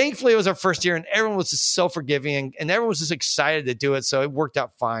 Thankfully, it was our first year and everyone was just so forgiving and everyone was just excited to do it. So it worked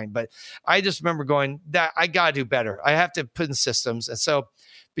out fine. But I just remember going, that I got to do better. I have to put in systems. And so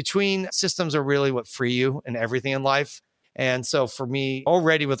between systems are really what free you and everything in life. And so for me,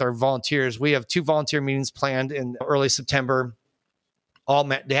 already with our volunteers, we have 2 volunteer meetings planned in early September.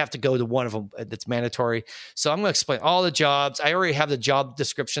 They have to go to one of them that's mandatory. So I'm going to explain all the jobs. I already have the job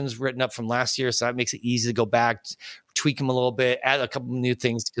descriptions written up from last year. So that makes it easy to go back, tweak them a little bit, add a couple of new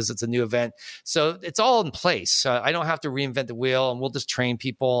things because it's a new event. So it's all in place. I don't have to reinvent the wheel and we'll just train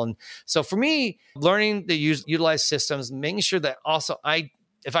people. And so for me, learning to utilize systems, making sure that also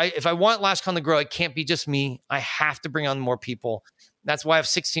if I want LashCon to grow, it can't be just me. I have to bring on more people. That's why I have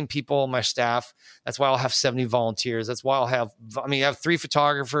 16 people on my staff. That's why I'll have 70 volunteers. That's why I have 3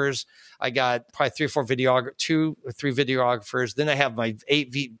 photographers. I got probably 2 or 3 videographers. Then I have my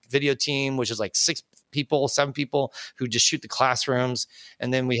 8 video team, which is like 7 people who just shoot the classrooms.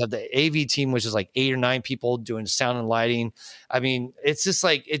 And then we have the AV team, which is like 8 or 9 people doing sound and lighting. I mean, it's just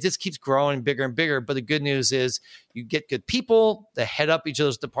like, it just keeps growing bigger and bigger. But the good news is you get good people that head up each of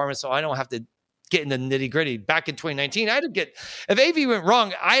those departments. So I don't have to get in the nitty gritty. Back in 2019, if AV went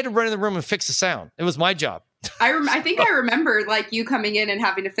wrong, I had to run in the room and fix the sound. It was my job. I think I remember like you coming in and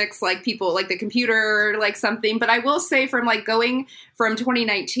having to fix like people like the computer, like something. But I will say from like going from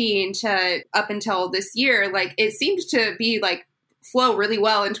 2019 to up until this year, like it seemed to be like flow really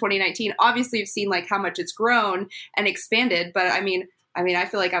well in 2019. Obviously, you've seen like how much it's grown and expanded. But I mean, I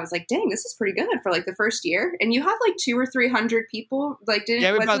feel like I was like, dang, this is pretty good for like the first year. And you had like 200 or 300 people. Like,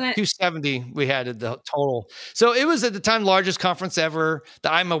 about 270 we had at the total. So it was at the time largest conference ever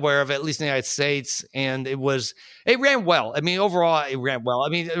that I'm aware of, at least in the United States. And it ran well. I mean, overall, it ran well. I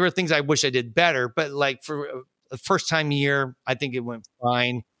mean, there were things I wish I did better, but like for a first time year, I think it went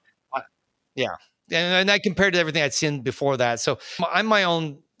fine. Yeah. And I compared to everything I'd seen before that. So I'm my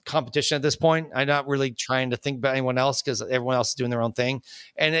own competition at this point. I'm not really trying to think about anyone else because everyone else is doing their own thing.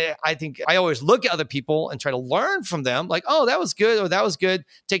 And I think I always look at other people and try to learn from them. Like, oh, that was good. Or that was good.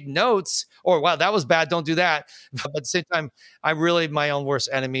 Take notes. Or, wow, that was bad. Don't do that. But at the same time, I'm really my own worst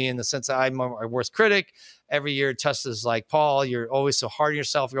enemy in the sense that I'm my worst critic. Every year, Tess is like, Paul, you're always so hard on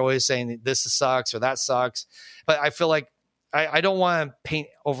yourself. You're always saying this sucks or that sucks. But I feel like I don't want to paint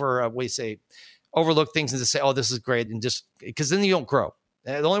over, overlook things and just say, oh, this is great. And just because then you don't grow.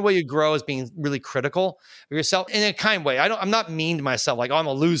 And the only way you grow is being really critical of yourself in a kind way. I'm not mean to myself. Like, oh, I'm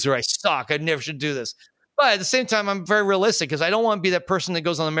a loser. I suck. I never should do this. But at the same time, I'm very realistic because I don't want to be that person that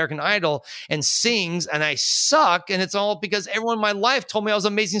goes on American Idol and sings and I suck. And it's all because everyone in my life told me I was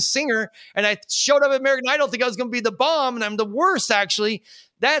an amazing singer. And I showed up at American Idol thinking I was going to be the bomb and I'm the worst, actually.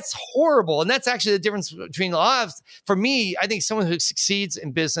 That's horrible. And that's actually the difference between lives. For me, I think someone who succeeds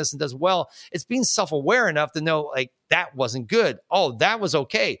in business and does well, it's being self-aware enough to know, like, that wasn't good. Oh, that was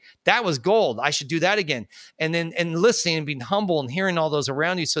okay. That was gold. I should do that again. And then listening and being humble and hearing all those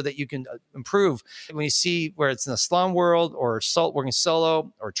around you so that you can improve. When you see where it's in the slum world or working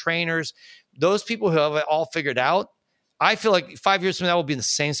solo or trainers, those people who have it all figured out, I feel like 5 years from now we'll be in the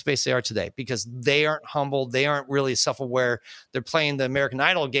same space they are today because they aren't humble. They aren't really self-aware. They're playing the American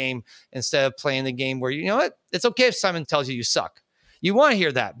Idol game instead of playing the game where, you know what? It's okay if Simon tells you suck. You want to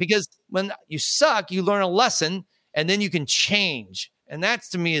hear that because when you suck, you learn a lesson and then you can change. And that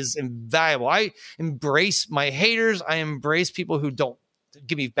to me is invaluable. I embrace my haters. I embrace people who don't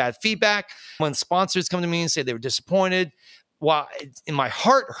give me bad feedback. When sponsors come to me and say they were disappointed, while in my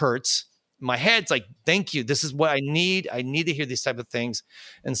heart hurts, my head's like, thank you. This is what I need. I need to hear these type of things.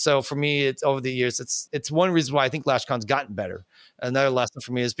 And so for me, it's over the years, it's one reason why I think LashCon's gotten better. Another lesson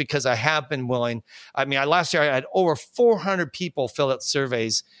for me is because I have been willing. I mean, last year I had over 400 people fill out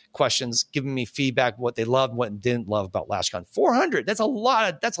surveys, questions, giving me feedback, what they loved, what they didn't love about LashCon. 400. That's a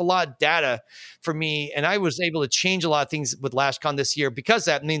lot of data for me. And I was able to change a lot of things with LashCon this year because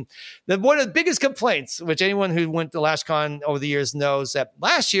that, I mean, one of the biggest complaints, which anyone who went to LashCon over the years knows that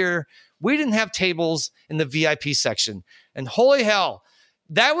last year, we didn't have tables in the VIP section. And holy hell,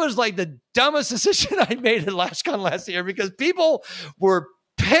 that was like the dumbest decision I made at LashCon last year because people were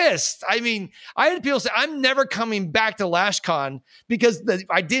pissed. I mean, I had people say, I'm never coming back to LashCon because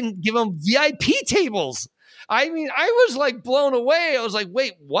I didn't give them VIP tables. I mean, I was like blown away. I was like,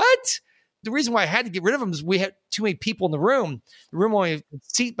 wait, what? The reason why I had to get rid of them is we had too many people in the room. The room only could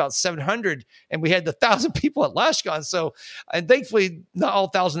seat about 700, and we had 1,000 people at LashCon. So, and thankfully, not all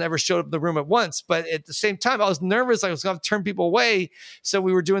 1,000 ever showed up in the room at once. But at the same time, I was nervous. I was going to turn people away. So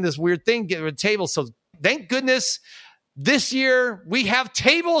we were doing this weird thing, getting rid of tables. So thank goodness this year we have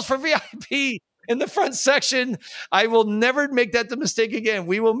tables for VIP in the front section. I will never make that the mistake again.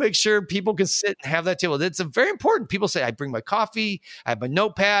 We will make sure people can sit and have that table. It's a very important. People say, I bring my coffee, I have my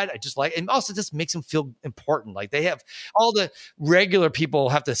notepad. I just like, and also just makes them feel important. Like they have all the regular people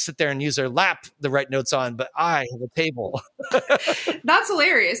have to sit there and use their lap to write notes on, but I have a table. That's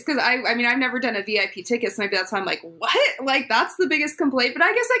hilarious. Cause I mean, I've never done a VIP ticket. So maybe that's why I'm like, what? Like that's the biggest complaint. But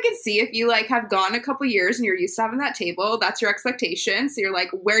I guess I can see if you like have gone a couple years and you're used to having that table, that's your expectation. So you're like,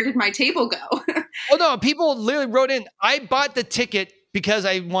 where did my table go? Oh no, people literally wrote in, I bought the ticket because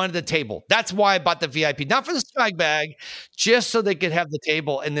I wanted the table. That's why I bought the VIP, not for the swag bag, just so they could have the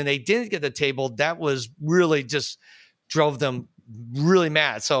table. And then they didn't get the table. That was really just drove them really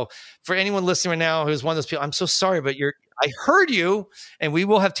mad. So for anyone listening right now who's one of those people, I'm so sorry, but I heard you, and we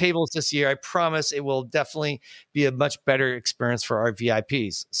will have tables this year. I promise it will definitely be a much better experience for our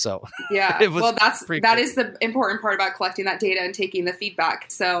VIPs. So yeah, well, that is the important part about collecting that data and taking the feedback.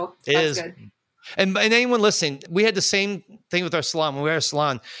 So that's good. And anyone listening, we had the same thing with our salon. When we were at our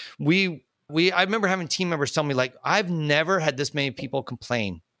salon, I remember having team members tell me, like, I've never had this many people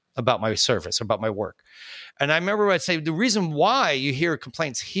complain about my service, about my work. And I remember I'd say the reason why you hear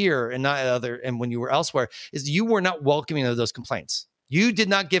complaints here and not other, and when you were elsewhere, is you were not welcoming of those complaints. You did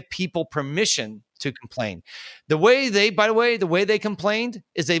not give people permission to complain. By the way, the way they complained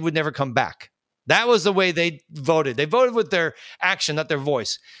is they would never come back. That was the way they voted. They voted with their action, not their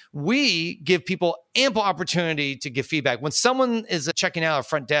voice. We give people ample opportunity to give feedback. When someone is checking out our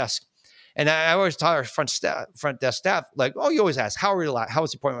front desk, and I always tell our front desk staff, like, oh, you always ask, how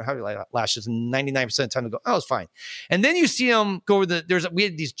was the appointment? How are your lashes? And 99% of the time they go, oh, it's fine. And then you see them go over we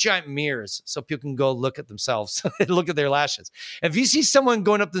had these giant mirrors so people can go look at themselves, look at their lashes. If you see someone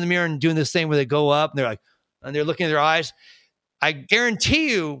going up to the mirror and doing this thing where they go up and they're like, and they're looking at their eyes, I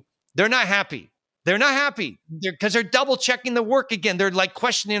guarantee you they're not happy. They're not happy because they're double checking the work again. They're like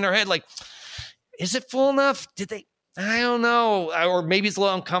questioning in their head, like, is it full enough? I don't know. Or maybe it's a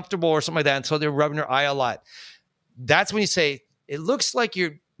little uncomfortable or something like that. And so they're rubbing their eye a lot. That's when you say, it looks like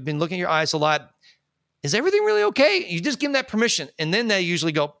you've been looking at your eyes a lot. Is everything really okay? You just give them that permission. And then they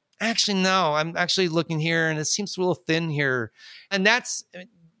usually go, actually, no, I'm actually looking here and it seems a little thin here. And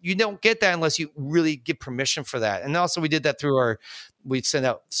you don't get that unless you really give permission for that. And also we did that we sent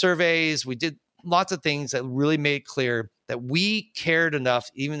out surveys. We did lots of things that really made clear that we cared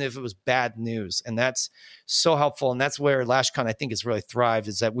enough, even if it was bad news. And that's so helpful. And that's where LashCon, I think, has really thrived,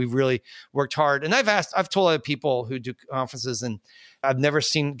 is that we really worked hard. And I've told other people who do conferences, and I've never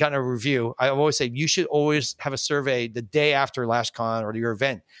gotten a review. I always say, you should always have a survey the day after LashCon or your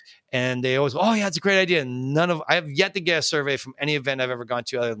event. And they always go, oh yeah, it's a great idea. I have yet to get a survey from any event I've ever gone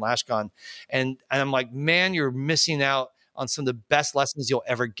to other than LashCon. And I'm like, man, you're missing out on some of the best lessons you'll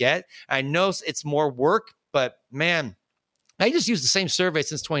ever get. I know it's more work, but man, I just use the same survey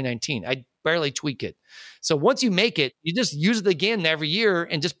since 2019. I barely tweak it. So once you make it, you just use it again every year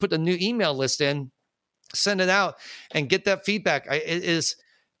and just put a new email list in, send it out, and get that feedback. I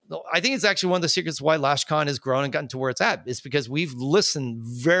think it's actually one of the secrets why LashCon has grown and gotten to where it's at. It's because we've listened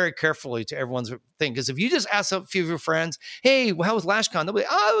very carefully to everyone's thing. Because if you just ask a few of your friends, hey, how was LashCon? They'll be,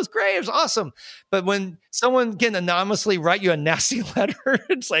 oh, it was great. It was awesome. But when someone can anonymously write you a nasty letter,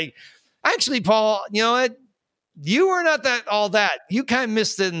 it's like, actually, Paul, you know what? You were not all that. You kind of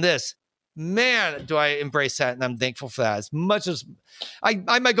missed it in this. Man, do I embrace that, and I'm thankful for that. As much as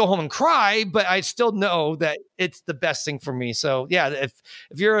I might go home and cry, but I still know that it's the best thing for me. So yeah, if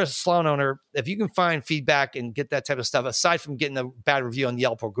you're a salon owner, if you can find feedback and get that type of stuff, aside from getting a bad review on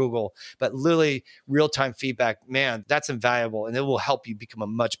Yelp or Google, but literally real-time feedback, man, that's invaluable, and it will help you become a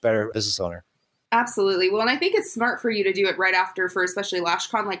much better business owner. Absolutely. Well, and I think it's smart for you to do it right after, for especially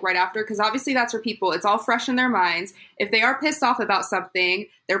LashCon, like right after, because obviously that's where people, it's all fresh in their minds. If they are pissed off about something,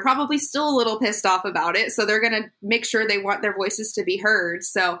 they're probably still a little pissed off about it. So they're going to make sure they want their voices to be heard.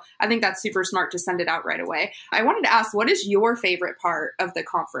 So I think that's super smart to send it out right away. I wanted to ask, what is your favorite part of the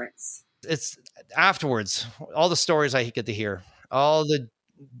conference? It's afterwards, all the stories I get to hear,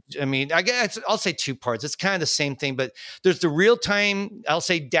 I guess I'll say two parts. It's kind of the same thing, but there's the real time, I'll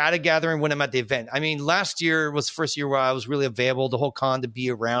say, data gathering when I'm at the event. I mean, last year was the first year where I was really available the whole con to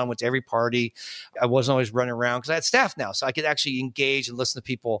be around, went to every party. I wasn't always running around because I had staff now, so I could actually engage and listen to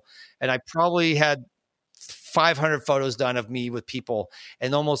people. And I probably had 500 photos done of me with people.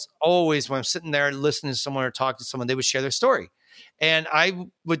 And almost always when I'm sitting there listening to someone or talking to someone, they would share their story. And I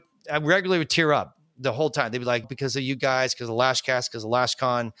would I regularly would tear up the whole time. They'd be like, because of you guys, because of LashCast, because of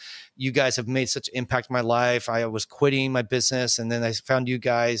LashCon, you guys have made such impact in my life. I was quitting my business and then I found you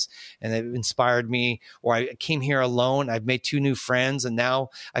guys and it inspired me. Or I came here alone. I've made 2 new friends and now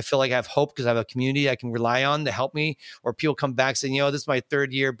I feel like I have hope because I have a community I can rely on to help me. Or people come back saying, this is my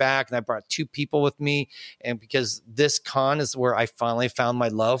 3rd year back and I brought 2 people with me. And because this con is where I finally found my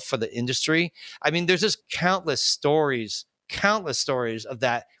love for the industry. I mean, there's just countless stories of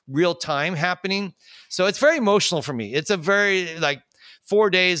that real time happening. So it's very emotional for me. It's a very 4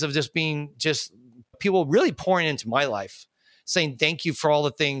 days of just people really pouring into my life, saying thank you for all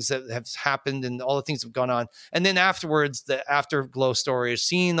the things that have happened and all the things that have gone on. And then afterwards, the afterglow stories,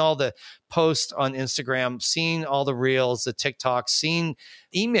 seeing all the posts on Instagram, seeing all the reels, the TikToks, seeing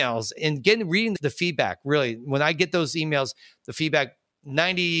emails and reading the feedback. Really, when I get those emails, the feedback,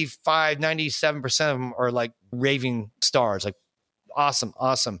 97% of them are like raving stars, like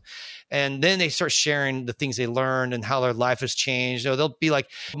awesome. And then they start sharing the things they learned and how their life has changed. They'll be like,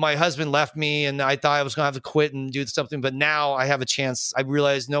 my husband left me and I thought I was going to have to quit and do something, but now I have a chance. I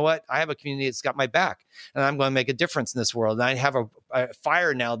realized, you know what? I have a community that's got my back and I'm going to make a difference in this world. And I have a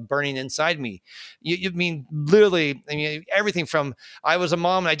fire now burning inside me. You mean literally, everything from I was a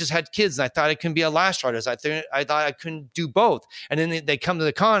mom and I just had kids and I thought I couldn't be a lash artist. I thought I couldn't do both. And then they come to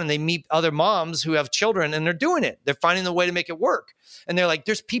the con and they meet other moms who have children and they're doing it. They're finding the way to make it work. And they're like,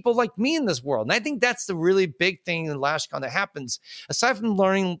 there's people like me in this world. And I think that's the really big thing in LashCon that happens. Aside from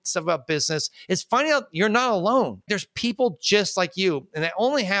learning stuff about business, is finding out you're not alone. There's people just like you. And it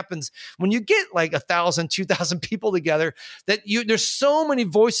only happens when you get like 1,000, 2,000 people together that there's so many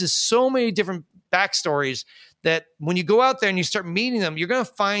voices, so many different backstories that when you go out there and you start meeting them, you're going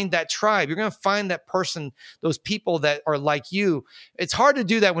to find that tribe. You're going to find that person, those people that are like you. It's hard to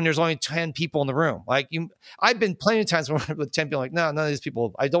do that when there's only 10 people in the room. I've been plenty of times with 10 people, like, no, none of these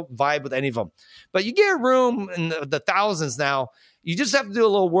people, I don't vibe with any of them. But you get a room in the thousands now, you just have to do a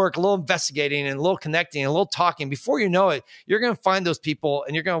little work, a little investigating and a little connecting, a little talking. Before you know it, you're going to find those people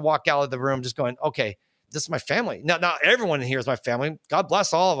and you're going to walk out of the room just going, okay, this is my family. Now, not everyone in here is my family. God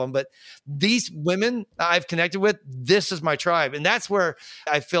bless all of them. But these women I've connected with, this is my tribe. And that's where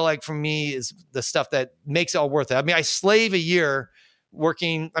I feel like for me is the stuff that makes it all worth it. I slave a year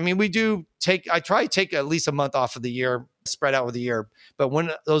working. I try to take at least a month off of the year, spread out with the year. But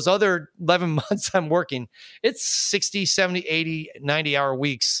when those other 11 months I'm working, it's 60, 70, 80, 90 hour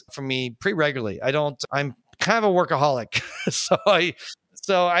weeks for me pretty regularly. I'm kind of a workaholic.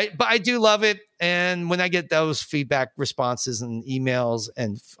 But I do love it. And when I get those feedback responses and emails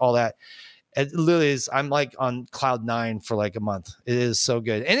and all that, it literally is, I'm like on cloud 9 for like a month. It is so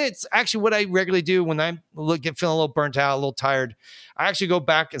good. And it's actually what I regularly do when I'm feeling a little burnt out, a little tired. I actually go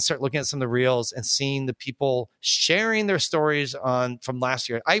back and start looking at some of the reels and seeing the people sharing their stories from last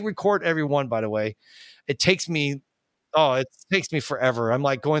year. I record every one, by the way. It takes me forever. I'm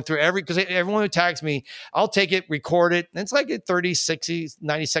like going through because everyone who tags me, I'll take it, record it. And it's like a 30, 60,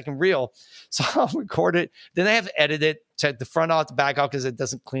 90 second reel. So I'll record it. Then I have to edit it, check the front off, the back off because it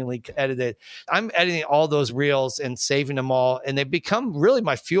doesn't cleanly edit it. I'm editing all those reels and saving them all. And they become really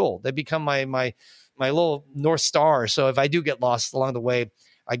my fuel. They become my little North Star. So if I do get lost along the way,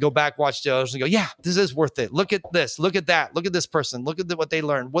 I go back, watch those and go, yeah, this is worth it. Look at this. Look at that. Look at this person. Look at what they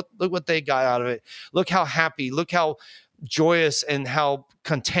learned. Look what they got out of it. Look how happy. Look how joyous and how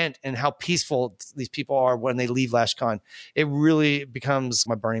content and how peaceful these people are when they leave LashCon. It really becomes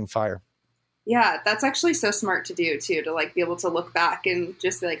my burning fire. Yeah, that's actually so smart to do too, to like be able to look back and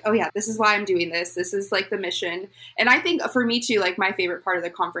just be like, oh yeah, this is why I'm doing this. This is like the mission. And I think for me too, like my favorite part of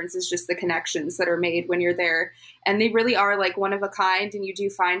the conference is just the connections that are made when you're there. And they really are like one of a kind. And you do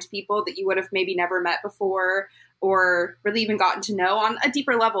find people that you would have maybe never met before or really even gotten to know on a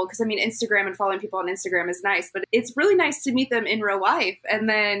deeper level. Because Instagram and following people on Instagram is nice, but it's really nice to meet them in real life. And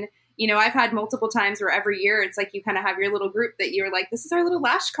then I've had multiple times where every year it's like you kind of have your little group that you're like, this is our little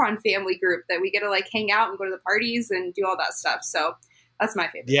LashCon family group that we get to like hang out and go to the parties and do all that stuff. So that's my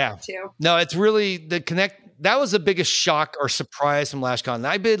favorite too. No, it's really the connect. That was the biggest shock or surprise from LashCon.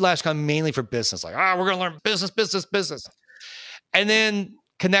 I did LashCon mainly for business. Like, we're going to learn business. And then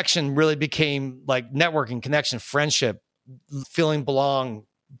connection really became like networking, connection, friendship, feeling belong,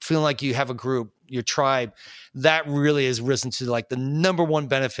 feeling like you have a group, your tribe. That really has risen to like the number one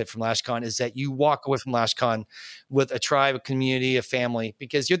benefit from LashCon is that you walk away from LashCon with a tribe, a community, a family,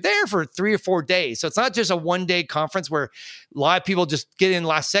 because you're there for 3 or 4 days. So it's not just a 1-day conference where a lot of people just get in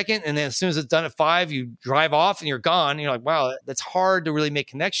last second. And then as soon as it's done at 5, you drive off and you're gone. And you're like, wow, that's hard to really make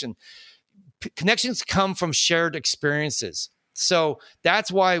connection. Connections come from shared experiences. So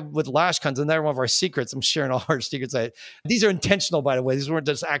that's why with LashCons, another one of our secrets, I'm sharing all our secrets. These are intentional, by the way. These weren't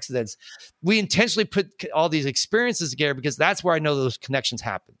just accidents. We intentionally put all these experiences together because that's where I know those connections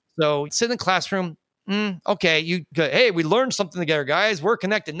happen. So sit in the classroom. Okay, you go, hey, we learned something together, guys. We're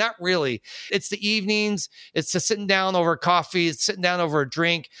connected. Not really. It's the evenings. It's just sitting down over coffee. It's sitting down over a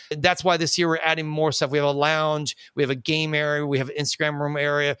drink. That's why this year we're adding more stuff. We have a lounge. We have a game area. We have an Instagram room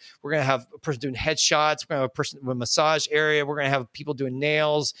area. We're going to have a person doing headshots. We're going to have a person with a massage area. We're going to have people doing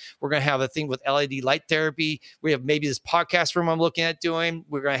nails. We're going to have a thing with LED light therapy. We have maybe this podcast room I'm looking at doing.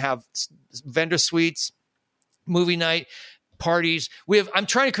 We're going to have vendor suites, movie night, parties. I'm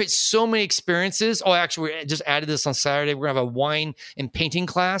trying to create so many experiences. Oh, actually, we just added this on Saturday. We're going to have a wine and painting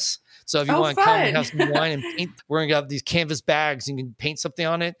class. So if you want to come and have some wine and paint, we're going to have these canvas bags. You can paint something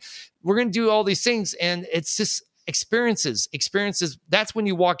on it. We're going to do all these things. And it's just experiences. That's when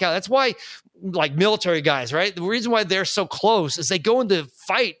you walk out. That's why, like military guys, right? The reason why they're so close is they go into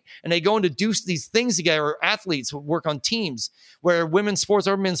fight and they go into do these things together, or athletes who work on teams, where women's sports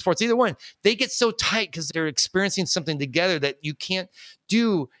or men's sports, either one, they get so tight because they're experiencing something together that you can't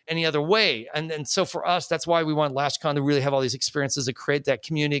do any other way. And so for us, that's why we want LashCon to really have all these experiences to create that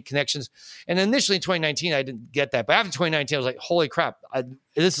community connections. And initially in 2019, I didn't get that. But after 2019, I was like, holy crap,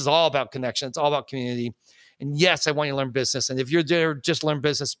 this is all about connection. It's all about community. And yes, I want you to learn business. And if you're there just learn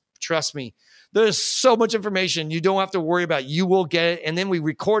business, trust me, there's so much information you don't have to worry about. You will get it. And then we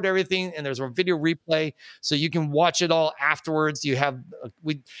record everything, and there's a video replay so you can watch it all afterwards.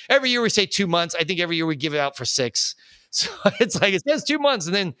 Every year we say 2 months. I think every year we give it out for 6. So it's like, it says 2 months.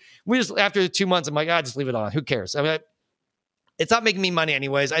 And then we just, after 2 months, I'm like, just leave it on. Who cares? I mean, it's not making me money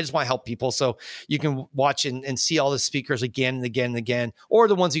anyways. I just want to help people. So you can watch and see all the speakers again and again and again, or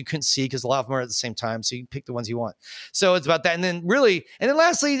the ones you couldn't see because a lot of them are at the same time. So you can pick the ones you want. So it's about that. And then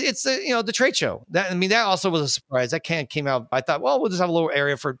lastly, it's the trade show. That also was a surprise. That came out. I thought, well, we'll just have a little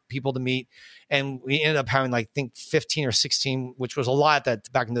area for people to meet. And we ended up having, I think 15 or 16, which was a lot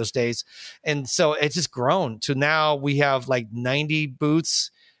back in those days. And so it's just grown to now we have 90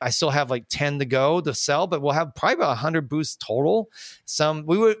 booths. I still have 10 to go to sell, but we'll have probably about 100 booths total.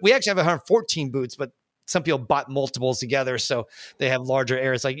 We actually have 114 booths, but some people bought multiples together, so they have larger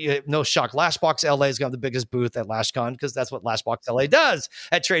areas. No shock, Lashbox LA is going to have the biggest booth at LashCon because that's what Lashbox LA does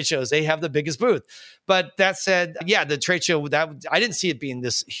at trade shows. They have the biggest booth. But that said, the trade show, I didn't see it being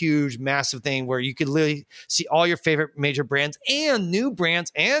this huge, massive thing where you could literally see all your favorite major brands and new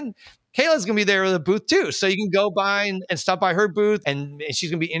brands, and Kayla's going to be there with a booth too. So you can go by and stop by her booth, and she's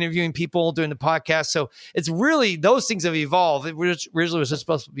going to be interviewing people doing the podcast. So it's really, those things have evolved. It originally was just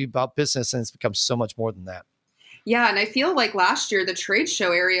supposed to be about business, and it's become so much more than that. Yeah. And I feel like last year, the trade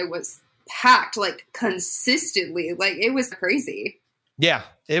show area was packed consistently. It was crazy. Yeah,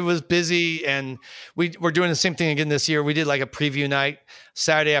 it was busy, and we're doing the same thing again this year. We did a preview night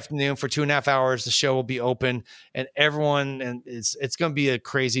Saturday afternoon for 2.5 hours. The show will be open, and it's going to be a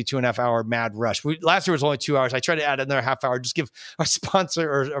crazy 2.5 hour mad rush. Last year was only 2 hours. I tried to add another half hour, just give our sponsor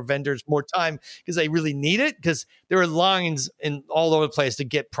or our vendors more time because they really need it, because there were lines all over the place to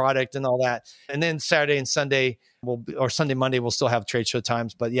get product and all that. And then Saturday and Sunday Sunday, Monday, we'll still have trade show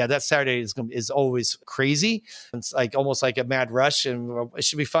times. But yeah, that Saturday is always crazy. It's almost like a mad rush, and it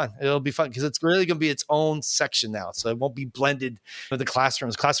should be fun. It'll be fun because it's really going to be its own section now. So it won't be blended with the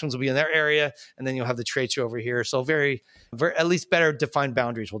classrooms. Classrooms will be in their area, and then you'll have the trade show over here. So very, very, at least better defined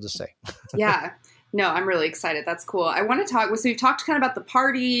boundaries, we'll just say. Yeah. No, I'm really excited. That's cool. I want to talk. So we've talked kind of about the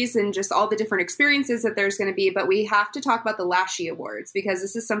parties and just all the different experiences that there's going to be, but we have to talk about the Lashy Awards, because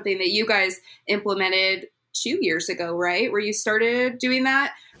this is something that you guys implemented 2 years ago, right? Where you started doing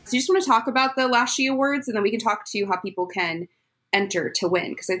that. So you just want to talk about the Lashy Awards, and then we can talk to you how people can enter to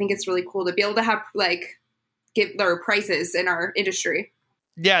win, because I think it's really cool to be able to have give their prizes in our industry.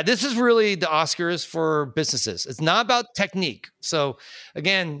 Yeah, this is really the Oscars for businesses. It's not about technique. So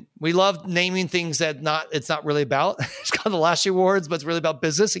again, we love naming things that it's not really about. It's called the Lashy Awards, but it's really about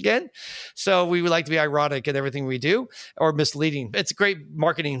business again. So we would like to be ironic in everything we do, or misleading. It's a great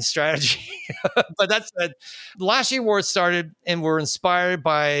marketing strategy. But that's the Lashy Awards started, and we're inspired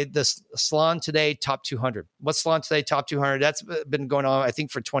by the Salon Today Top 200. What's Salon Today Top 200? That's been going on, I think,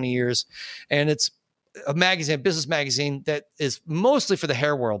 for 20 years. And it's a magazine, a business magazine that is mostly for the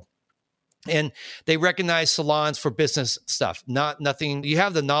hair world. And they recognize salons for business stuff, nothing. You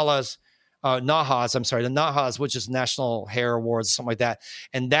have the NAHAs, which is National Hair Awards, something like that.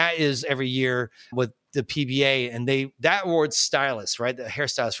 And that is every year with the PBA, and that award's stylists, right? The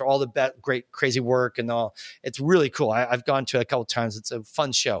hairstylists for all the great, crazy work and all. It's really cool. I've gone to it a couple of times. It's a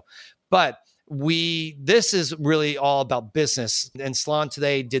fun show. But this is really all about business, and Salon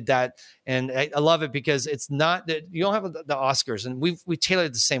Today did that. And I love it because it's not that you don't have the Oscars, and we tailored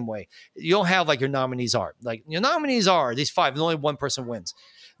it the same way. You don't have like your nominees are these 5 and only one person wins.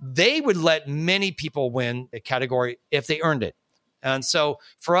 They would let many people win a category if they earned it. And so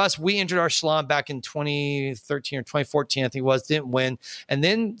for us, we entered our salon back in 2013 or 2014, I think it was, didn't win. And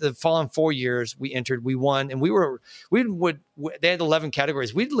then the following 4 years we entered, we won, and they had 11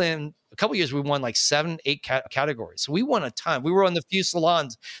 categories. We'd win a couple of years. We won like 7, 8 categories. So we won a ton. We were on the few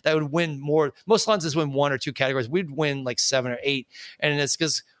salons that would win more. Most salons just win 1 or 2 categories. We'd win like 7 or 8. And it's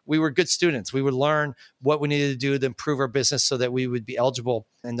because we were good students. We would learn what we needed to do to improve our business so that we would be eligible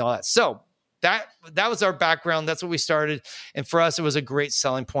and all that. So that was our background. That's what we started. And for us, it was a great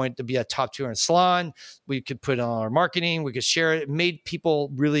selling point to be a top 200 salon. We could put on our marketing. We could share it. It made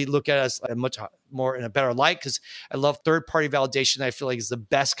people really look at us much more in a better light, because I love third-party validation. I feel like is the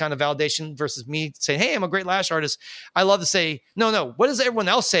best kind of validation versus me saying, hey, I'm a great lash artist. I love to say, no, what does everyone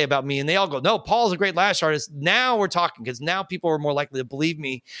else say about me? And they all go, no, Paul's a great lash artist. Now we're talking, because now people are more likely to believe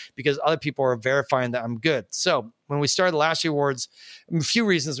me because other people are verifying that I'm good. So when we started the Lash Awards, a few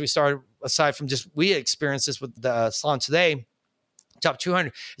reasons we started, aside from just we experienced this with the Salon Today Top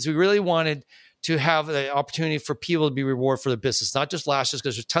 200, is we really wanted to have the opportunity for people to be rewarded for their business, not just lashes,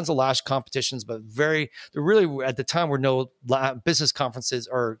 because there's tons of lash competitions, but there really at the time were no business conferences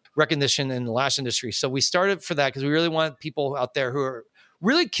or recognition in the lash industry. So we started for that because we really wanted people out there who are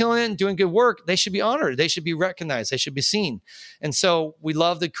really killing it and doing good work. They should be honored. They should be recognized. They should be seen. And so we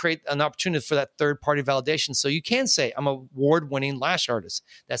love to create an opportunity for that third-party validation. So you can say, I'm an award-winning lash artist.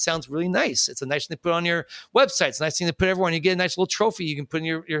 That sounds really nice. It's a nice thing to put on your website. It's a nice thing to put everyone. You get a nice little trophy you can put in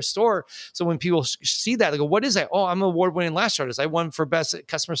your store. So when people see that, they go, what is that? Oh, I'm an award-winning lash artist. I won for best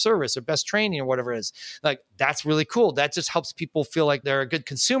customer service or best training or whatever it is. Like, that's really cool. That just helps people feel like they're a good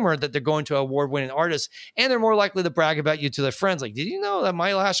consumer, that they're going to an award-winning artist, and they're more likely to brag about you to their friends. Like, did you know that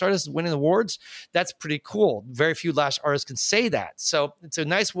my lash artist is winning awards? That's pretty cool. Very few lash artists can say that. So it's a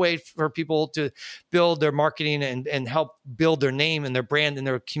nice way for people to build their marketing and help build their name and their brand in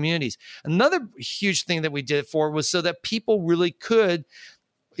their communities. Another huge thing that we did for was so that people really could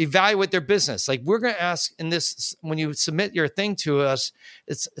evaluate their business. Like, we're going to ask in this, when you submit your thing to us,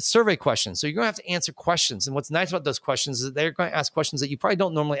 it's a survey questions. So you're going to have to answer questions. And what's nice about those questions is that they're going to ask questions that you probably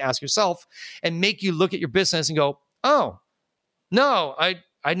don't normally ask yourself, and make you look at your business and go, oh, no,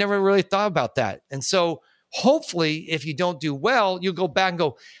 I never really thought about that. And so hopefully if you don't do well, you'll go back and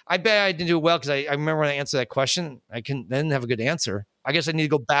go, I bet I didn't do well because I remember when I answered that question, I didn't have a good answer. I guess I need to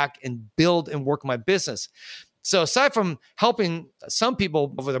go back and build and work my business. So aside from helping some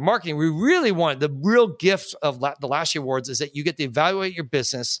people over their marketing, we really want the real gift of the Lash Awards is that you get to evaluate your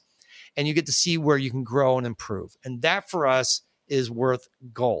business and you get to see where you can grow and improve. And that for us is worth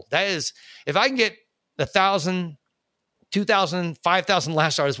gold. That is, if I can get 1,000, 2,000, 5,000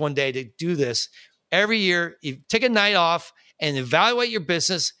 lash artists one day to do this every year, you take a night off and evaluate your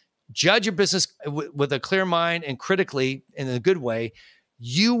business, judge your business with a clear mind and critically in a good way,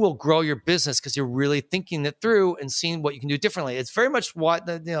 you will grow your business because you're really thinking it through and seeing what you can do differently. It's very much what,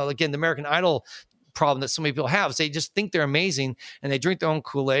 again, the American Idol problem that so many people have is they just think they're amazing and they drink their own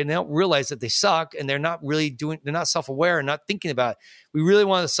Kool-Aid and they don't realize that they suck and they're not self-aware and not thinking about it. We really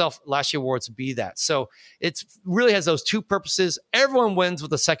want the Lash Awards to be that. So it really has those two purposes. Everyone wins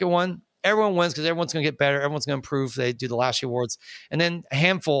with the second one. Everyone wins because everyone's going to get better. Everyone's going to improve. They do the Lash Awards. And then a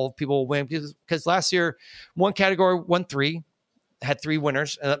handful of people will win because last year, one category won 3, had 3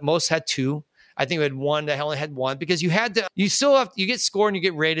 winners. Most had 2. I think we had 1 that only had 1 because you get scored and you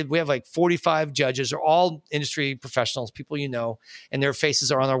get rated. We have like 45 judges. They're all industry professionals, people and their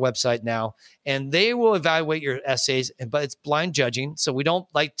faces are on our website now. And they will evaluate your essays, but it's blind judging. So we don't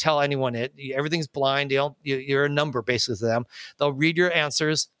tell anyone it. Everything's blind. You're a number basically to them. They'll read your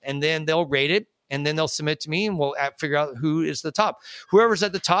answers and then they'll rate it. And then they'll submit to me and we'll figure out who is the top. Whoever's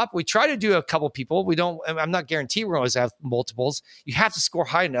at the top, we try to do a couple people. I'm not guaranteed we're always have multiples. You have to score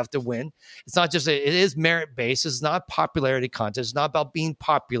high enough to win. It's not just, it is merit-based. It's not a popularity contest. It's not about being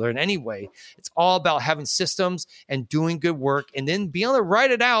popular in any way. It's all about having systems and doing good work and then being able to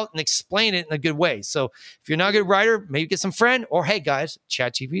write it out and explain it in a good way. So if you're not a good writer, maybe get some friend or, hey guys,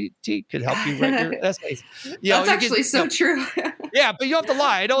 ChatGPT could help you write your essays. That's actually so true. Yeah, but you don't have to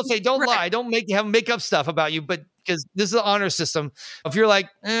lie. Don't lie. Don't make up stuff about you, but because this is an honor system. If you're like,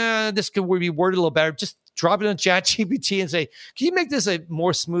 this could be worded a little better, just drop it on ChatGPT and say, can you make this a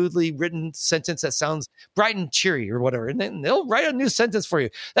more smoothly written sentence that sounds bright and cheery or whatever? And then they'll write a new sentence for you.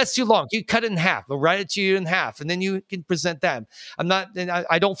 That's too long. You cut it in half. They'll write it to you in half, and then you can present that.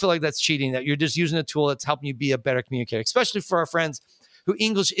 I don't feel like that's cheating, that you're just using a tool that's helping you be a better communicator, especially for our friends who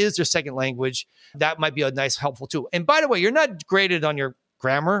English is their second language, that might be a nice, helpful tool. And by the way, you're not graded on your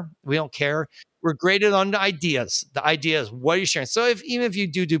grammar. We don't care. We're graded on the ideas. The ideas, what are you sharing? So even if you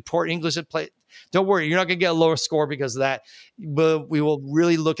do poor English at play, don't worry, you're not going to get a lower score because of that. But we will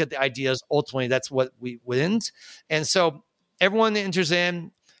really look at the ideas. Ultimately, that's what we wins. And so everyone that enters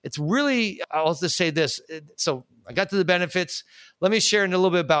in, it's really, I'll just say this. So I got to the benefits. Let me share a little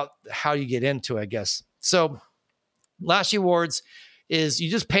bit about how you get into it, I guess. So Lash Awards is you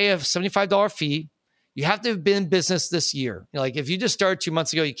just pay a $75 fee. You have to have been in business this year. Like if you just started 2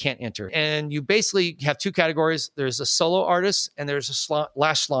 months ago, you can't enter. And you basically have two categories. There's a solo artist and there's a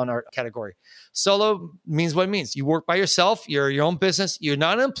lash salon art category. Solo means what it means. You work by yourself. You're your own business. You're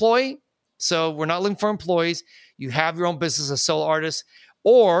not an employee. So we're not looking for employees. You have your own business as a solo artist,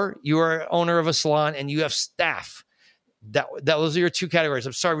 or you are owner of a salon and you have staff. Those are your two categories.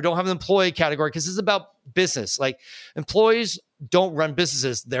 I'm sorry, we don't have an employee category because this is about business. Like employees don't run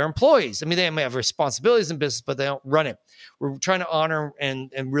businesses. They're employees. I mean, they may have responsibilities in business, but they don't run it. We're trying to honor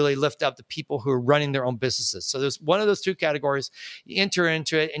and really lift up the people who are running their own businesses. So there's one of those two categories. You enter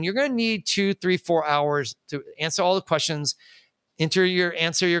into it and you're going to need 2, 3, 4 hours to answer all the questions.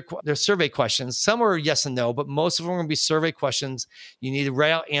 Their survey questions. Some are yes and no, but most of them are going to be survey questions. You need to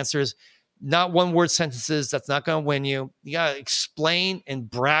write out answers, not one word sentences. That's not going to win you. You got to explain and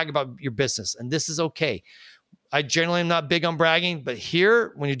brag about your business. And this is okay. I generally am not big on bragging, but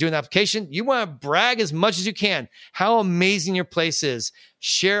here, when you're doing the application, you want to brag as much as you can. How amazing your place is.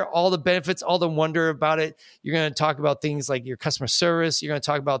 Share all the benefits, all the wonder about it. You're going to talk about things like your customer service. You're going to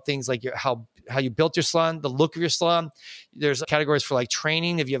talk about things like how you built your salon, the look of your salon. There's categories for like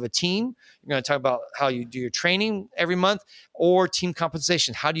training. If you have a team, you're going to talk about how you do your training every month, or team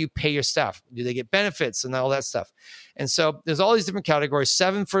compensation. How do you pay your staff? Do they get benefits and all that stuff? And so there's all these different categories,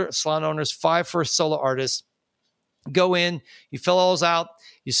 7 for salon owners, 5 for solo artists. Go in, you fill all those out,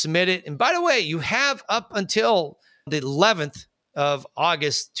 you submit it. And by the way, you have up until the 11th of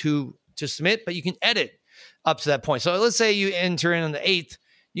August to submit, but you can edit up to that point. So let's say you enter in on the 8th.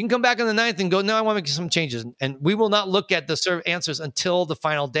 You can come back on the 9th and go, no, I want to make some changes. And we will not look at the survey answers until the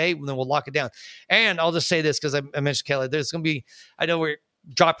final day, and then we'll lock it down. And I'll just say this because I mentioned Kelly, there's going to be, I know we're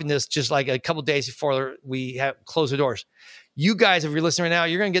dropping this just like a couple days before we have close the doors. You guys, if you're listening right now,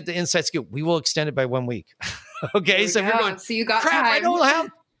 you're going to get the inside scoop. We will extend it by 1 week. Okay. So if you're going, so you got crap, time. I don't have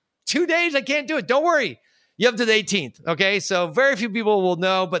 2 days. I can't do it. Don't worry. You have to the 18th. Okay. So very few people will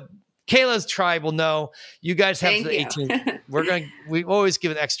know, but Kayla's tribe will know. You guys have to the 18th. We always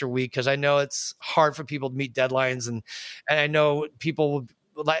give an extra week because I know it's hard for people to meet deadlines. And I know people will,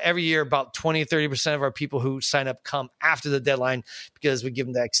 like every year, about 20, 30% of our people who sign up come after the deadline because we give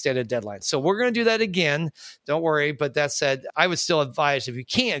them that extended deadline. So we're going to do that again. Don't worry. But that said, I would still advise if you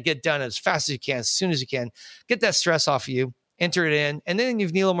can get done as fast as you can, as soon as you can, get that stress off of you, enter it in. And then if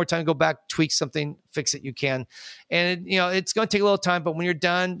you need a little more time, go back, tweak something, fix it, you can. And it's going to take a little time, but when you're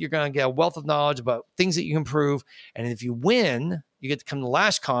done, you're going to get a wealth of knowledge about things that you can improve. And if you win, you get to come to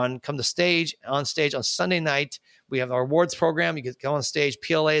LashCon, come to on stage on Sunday night. We have our awards program. You get to go on stage.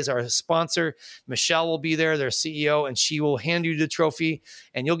 PLA is our sponsor. Michelle will be there, their CEO, and she will hand you the trophy.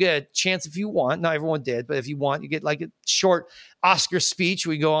 And you'll get a chance if you want. Not everyone did, but if you want, you get like a short Oscar speech.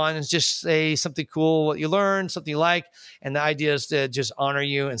 We go on and just say something cool, what you learned, something you like. And the idea is to just honor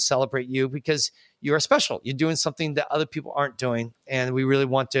you and celebrate you because you are special. You're doing something that other people aren't doing. And we really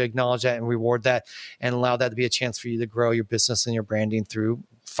want to acknowledge that and reward that and allow that to be a chance for you to grow your business and your branding through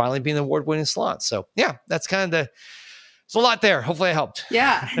finally being an award-winning salon. So yeah, that's kind of it's a lot there. Hopefully I helped.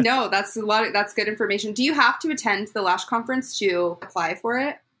 Yeah, no, that's a lot. That's good information. Do you have to attend the Lash conference to apply for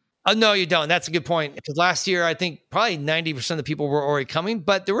it? No, you don't. That's a good point. Because last year, I think probably 90% of the people were already coming,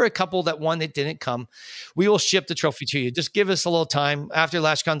 but there were a couple that didn't come. We will ship the trophy to you. Just give us a little time after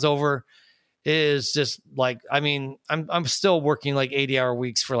LashCon's over. Is just like, I mean, I'm still working like 80-hour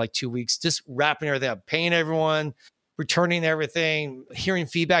weeks for like 2 weeks, just wrapping everything up, paying everyone, returning everything, hearing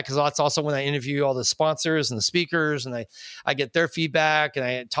feedback, because that's also when I interview all the sponsors and the speakers, and I get their feedback and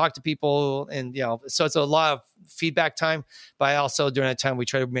I talk to people, and so it's a lot of feedback time. But also during that time, we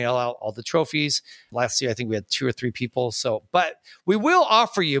try to mail out all the trophies. Last year, I think we had 2 or 3 people. So, but we will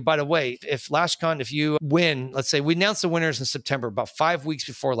offer you, by the way, if LashCon, if you win, let's say we announce the winners in September, about 5 weeks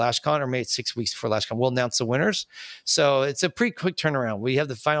before LashCon, or maybe 6 weeks before LashCon, we'll announce the winners. So it's a pretty quick turnaround. We have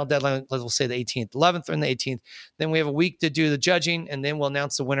the final deadline, let's say the 18th, 11th, and the 18th. Then we have a week to do the judging, and then we'll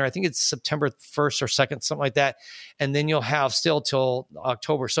announce the winner. I think it's September 1st or 2nd, something like that. And then you'll have still till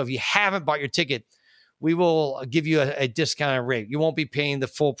October. So if you haven't bought your ticket, we will give you a discounted rate. You won't be paying the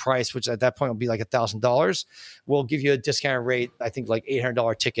full price, which at that point will be like $1,000. We'll give you a discounted rate, I think like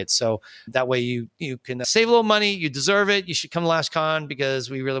 $800 tickets. So that way you can save a little money. You deserve it. You should come to LashCon because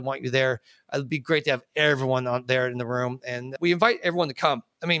we really want you there. It'd be great to have everyone on there in the room. And we invite everyone to come.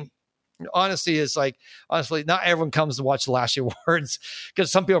 I mean, honestly, not everyone comes to watch the Lash Awards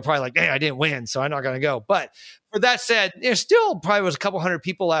because some people are probably like, hey, I didn't win, so I'm not going to go. But for that said, there still probably was a couple hundred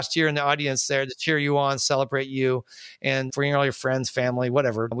people last year in the audience there to cheer you on, celebrate you, and bring all your friends, family,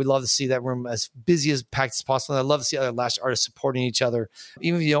 whatever. We'd love to see that room as busy as packed as possible. And I'd love to see other Lash artists supporting each other.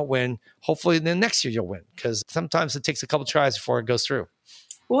 Even if you don't win, hopefully then next year you'll win, because sometimes it takes a couple tries before it goes through.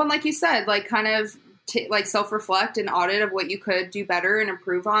 Well, and like you said, like kind of like self-reflect and audit of what you could do better and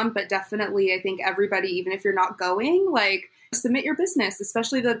improve on. But definitely, I think everybody, even if you're not going, like submit your business,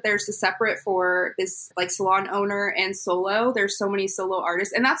 especially that there's a separate for this like salon owner and solo. There's so many solo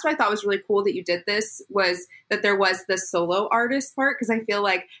artists. And that's what I thought was really cool that you did this, was that there was the solo artist part. Because I feel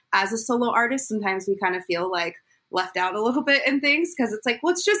like as a solo artist, sometimes we kind of feel like left out a little bit in things because it's like,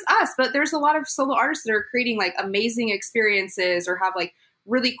 well, it's just us. But there's a lot of solo artists that are creating like amazing experiences or have like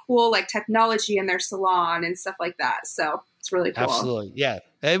really cool like technology in their salon and stuff like that. So it's really cool. Absolutely. Yeah.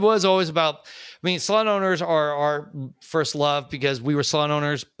 It was always about, salon owners are our first love because we were salon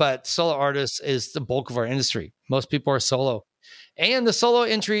owners, but solo artists is the bulk of our industry. Most people are solo. And the solo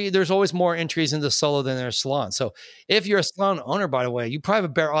entry, there's always more entries into solo than there's salon. So if you're a salon owner, by the way, you probably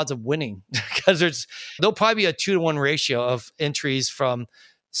have better odds of winning because there'll probably be a 2-to-1 ratio of entries from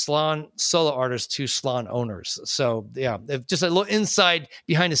salon solo artists to salon owners. So yeah, just a little inside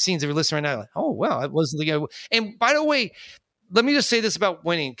behind the scenes. If you're listening right now, like, oh wow, it wasn't the guy. And by the way, let me just say this about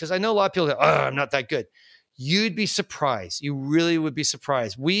winning, because I know a lot of people go, oh, I'm not that good. You'd be surprised. You really would be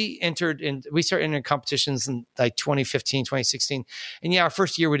surprised. We started entering competitions in like 2015, 2016. And yeah, our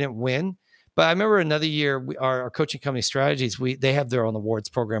first year we didn't win. But I remember another year, our coaching company Strategies, they have their own awards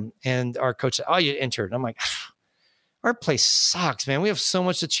program. And our coach said, oh, you entered. And I'm like, our place sucks, man. We have so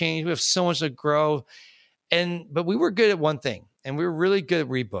much to change. We have so much to grow. But we were good at one thing, and we were really good at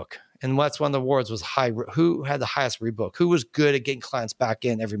rebook. And that's one of the awards was who had the highest rebook, who was good at getting clients back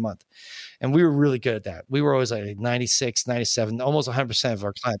in every month. And we were really good at that. We were always like 96, 97, almost 100% of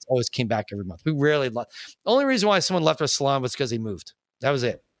our clients always came back every month. We rarely left. The only reason why someone left our salon was because they moved. That was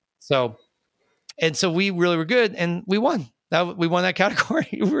it. So we really were good, and we won. We won that category.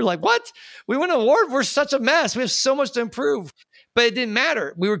 We were like, what? We won an award? We're such a mess. We have so much to improve. But it didn't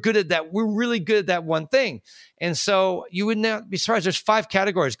matter. We were good at that. We're really good at that one thing. And so you would not be surprised. There's 5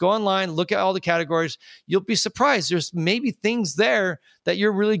 categories. Go online, look at all the categories. You'll be surprised. There's maybe things there that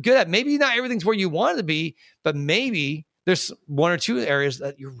you're really good at. Maybe not everything's where you want it to be, but maybe there's 1 or 2 areas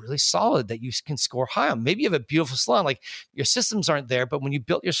that you're really solid that you can score high on. Maybe you have a beautiful salon. Like your systems aren't there, but when you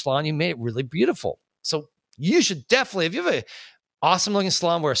built your salon, you made it really beautiful. So you should definitely, if you have an awesome looking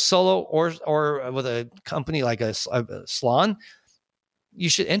salon where a solo or with a company like a salon, you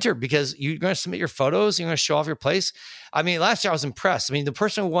should enter because you're going to submit your photos. You're going to show off your place. Last year I was impressed. The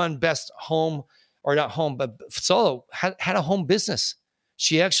person who won best home, or not home, but solo had a home business.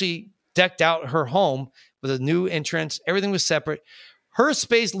 She actually decked out her home with a new entrance. Everything was separate. Her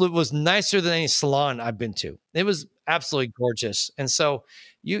space was nicer than any salon I've been to. It was absolutely gorgeous. And so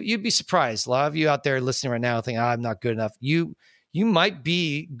you'd be surprised. A lot of you out there listening right now think, I'm not good enough. You might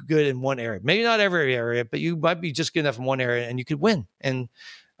be good in one area, maybe not every area, but you might be just good enough in one area and you could win. And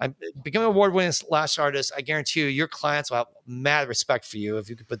become an award-winning lash artist. I guarantee you, your clients will have mad respect for you if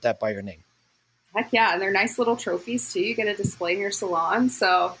you could put that by your name. Heck yeah. And they're nice little trophies too. You get a display in your salon.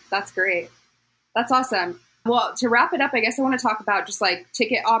 So that's great. That's awesome. Well, to wrap it up, I guess I want to talk about just like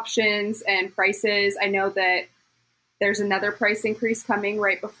ticket options and prices. I know that there's another price increase coming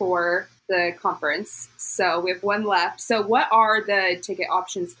right before the conference. So we have one left. So what are the ticket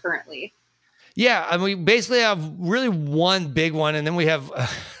options currently? Yeah, we basically have really one big one, and then we have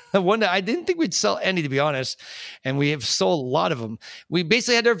one that I didn't think we'd sell any, to be honest, and we have sold a lot of them. We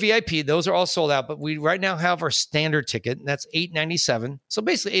basically had our VIP; those are all sold out. But we right now have our standard ticket, and that's $897. So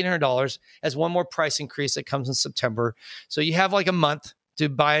basically $800 as one more price increase that comes in September. So you have like a month to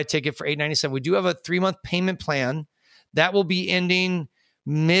buy a ticket for $897. We do have a 3-month payment plan that will be ending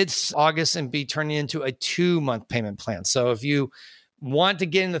mid-August and be turning into a 2-month payment plan. So if you want to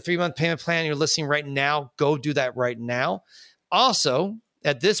get in the 3-month payment plan, you're listening right now, go do that right now. Also,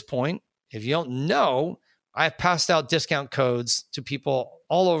 at this point, if you don't know, I've passed out discount codes to people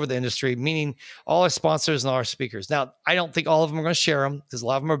all over the industry, meaning all our sponsors and all our speakers. Now, I don't think all of them are going to share them because a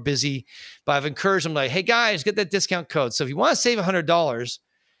lot of them are busy, but I've encouraged them like, hey guys, get that discount code. So if you want to save $100,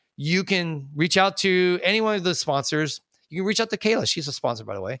 you can reach out to any one of the sponsors. you can reach out to Kayla. She's a sponsor,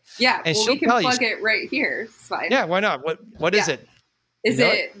 by the way. Yeah, and we can plug it right here. It's fine. Yeah, why not? What is it? Is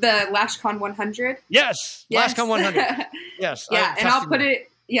it the LashCon 100? Yes. LashCon 100. Yes. Yeah, and I'll put it.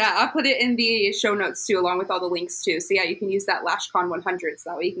 Yeah, I'll put it in the show notes too, along with all the links too. So yeah, you can use that LashCon 100, so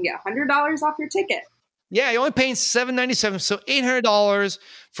that way you can get $100 off your ticket. Yeah, you're only paying $797, so $800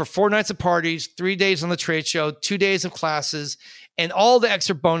 for 4 nights of parties, 3 days on the trade show, 2 days of classes, and all the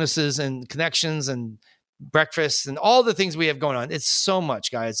extra bonuses and connections and breakfasts and all the things we have going on. It's so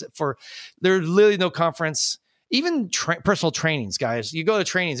much, guys. There's literally no conference. Even personal trainings, guys. You go to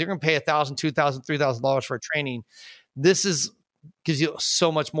trainings, you're going to pay $1,000, $2,000, $3,000 for a training. This gives you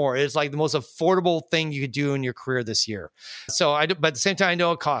so much more. It's like the most affordable thing you could do in your career this year. So but at the same time, I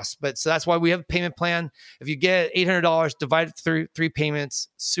know it costs. So that's why we have a payment plan. If you get $800, divide it through 3 payments,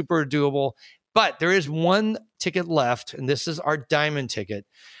 super doable. But there is one ticket left, and this is our diamond ticket.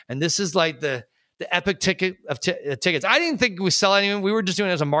 And this is like the epic ticket of tickets. I didn't think we sell anyone. We were just doing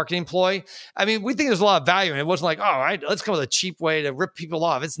it as a marketing ploy. I mean, we think there's a lot of value, and it wasn't like, all right, let's come with a cheap way to rip people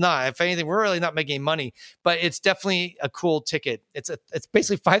off. It's not. If anything, we're really not making money, but it's definitely a cool ticket. It's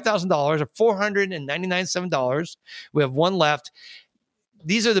basically $5,000 or $499. We have one left.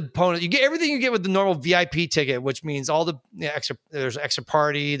 These are the components. You get everything you get with the normal VIP ticket, which means all the extra. There's extra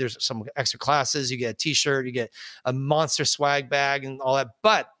party. There's some extra classes. You get a T-shirt. You get a monster swag bag and all that.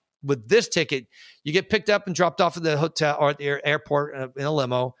 But with this ticket, you get picked up and dropped off at the hotel or at the airport in a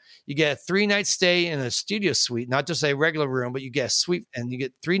limo. You get a 3-night stay in a studio suite, not just a regular room, but you get a suite and you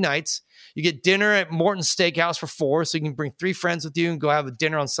get 3 nights. You get dinner at Morton's Steakhouse for 4, so you can bring 3 friends with you and go have a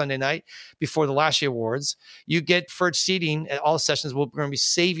dinner on Sunday night before the Lashley Awards. You get preferred seating at all sessions. We're going to be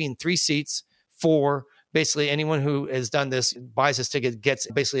saving 3 seats for basically anyone who has done this, buys this ticket, gets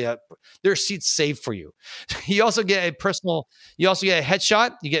basically their seats saved for you. You also get a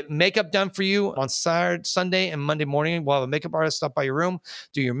headshot. You get makeup done for you on Saturday, Sunday, and Monday morning. We'll have a makeup artist stop by your room,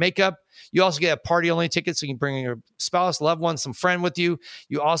 do your makeup. You also get a party-only ticket, so you can bring your spouse, loved one, some friend with you.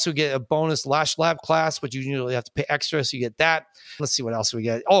 You also get a bonus Lash Lab class, which you usually have to pay extra, so you get that. Let's see what else we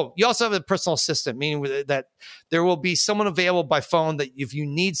get. Oh, you also have a personal assistant, meaning that there will be someone available by phone that if you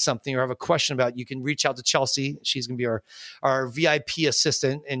need something or have a question about, you can reach out to Chelsea. She's going to be our VIP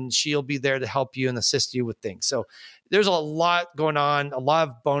assistant, and she'll be there to help you and assist you with things. So there's a lot going on, a lot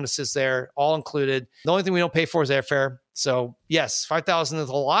of bonuses there, all included. The only thing we don't pay for is airfare. So yes, $5,000 is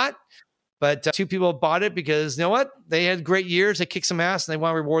a lot. But 2 people bought it because, you know what? They had great years. They kicked some ass and they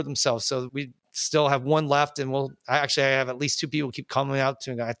want to reward themselves. So we still have 1 left. And I have at least 2 people keep coming out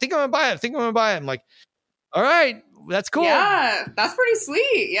to me. I think I'm going to buy it. I'm like, all right, that's cool. Yeah, that's pretty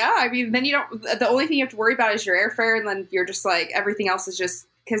sweet. Yeah. I mean, then the only thing you have to worry about is your airfare. And then you're just like, everything else is just,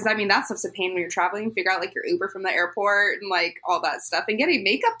 because I mean, that stuff's a pain when you're traveling. Figure out like your Uber from the airport and like all that stuff, and getting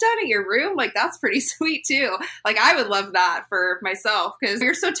makeup done at your room. Like that's pretty sweet too. Like I would love that for myself because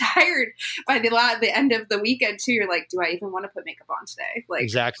you're so tired by the end of the weekend too. You're like, do I even want to put makeup on today? Like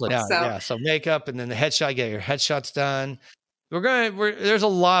exactly. Yeah. So makeup and then the headshot. Get your headshots done. There's a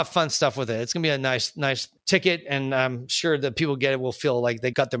lot of fun stuff with it. It's going to be a nice ticket. And I'm sure that people get it will feel like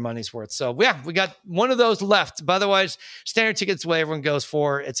they got their money's worth. So yeah, we got one of those left. But otherwise, standard tickets, what everyone goes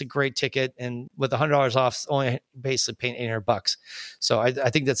for. It's a great ticket. And with $100 off, only basically paying $800. So I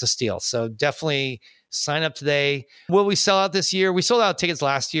think that's a steal. So definitely sign up today. Will we sell out this year? We sold out tickets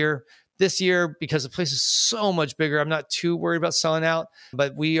last year. This year, because the place is so much bigger, I'm not too worried about selling out,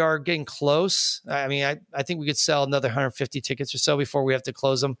 but we are getting close. I mean, I think we could sell another 150 tickets or so before we have to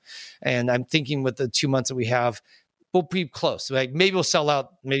close them. And I'm thinking with the 2 months that we have, we'll be close. Like maybe we'll sell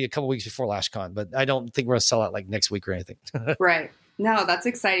out maybe a couple weeks before LashCon, but I don't think we're going to sell out like next week or anything. Right. No, that's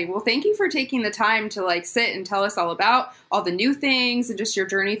exciting. Well, thank you for taking the time to like sit and tell us all about all the new things and just your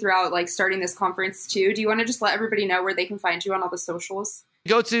journey throughout like starting this conference too. Do you want to just let everybody know where they can find you on all the socials?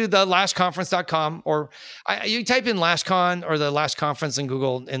 Go to the lashconference.com or you type in LashCon or the Lash Conference in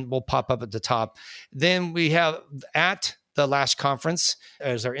Google and we'll pop up at the top. Then we have at the Lash Conference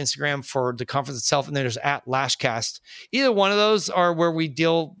as our Instagram for the conference itself. And then there's at LashCast. Either one of those are where we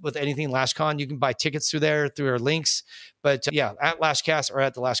deal with anything LashCon. You can buy tickets through our links. But yeah, at LashCast or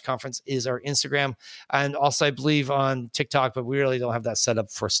at the Lash Conference is our Instagram. And also, I believe on TikTok, but we really don't have that set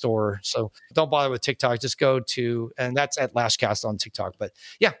up for a store. So don't bother with TikTok. Just go to, and that's at LashCast on TikTok. But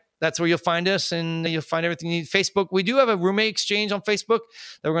yeah, that's where you'll find us and you'll find everything you need. Facebook, we do have a roommate exchange on Facebook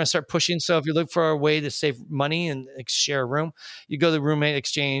that we're going to start pushing. So if you look for a way to save money and share a room, you go to the roommate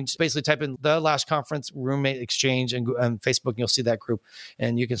exchange, basically type in the Lash Conference roommate exchange and Facebook, and you'll see that group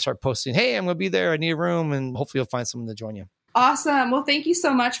and you can start posting, hey, I'm going to be there. I need a room. And hopefully you'll find someone to join you. Awesome. Well, thank you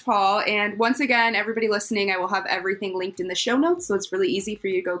so much, Paul. And once again, everybody listening, I will have everything linked in the show notes. So it's really easy for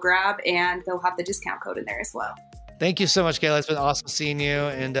you to go grab and they'll have the discount code in there as well. Thank you so much, Kayla. It's been awesome seeing you.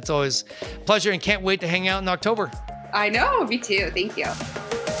 And it's always a pleasure and can't wait to hang out in October. I know, me too. Thank you.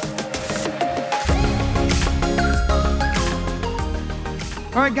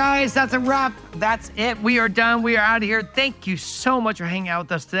 All right, guys, that's a wrap. That's it. We are done. We are out of here. Thank you so much for hanging out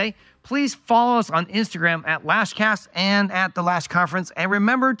with us today. Please follow us on Instagram at LashCast and at the Lash Conference. And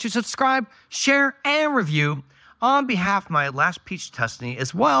remember to subscribe, share, and review. On behalf of my Lash Peach Destiny,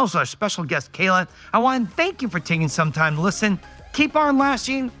 as well as our special guest, Kayla, I want to thank you for taking some time to listen. Keep on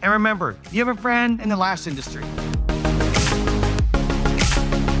lashing, and remember, you have a friend in the lash industry.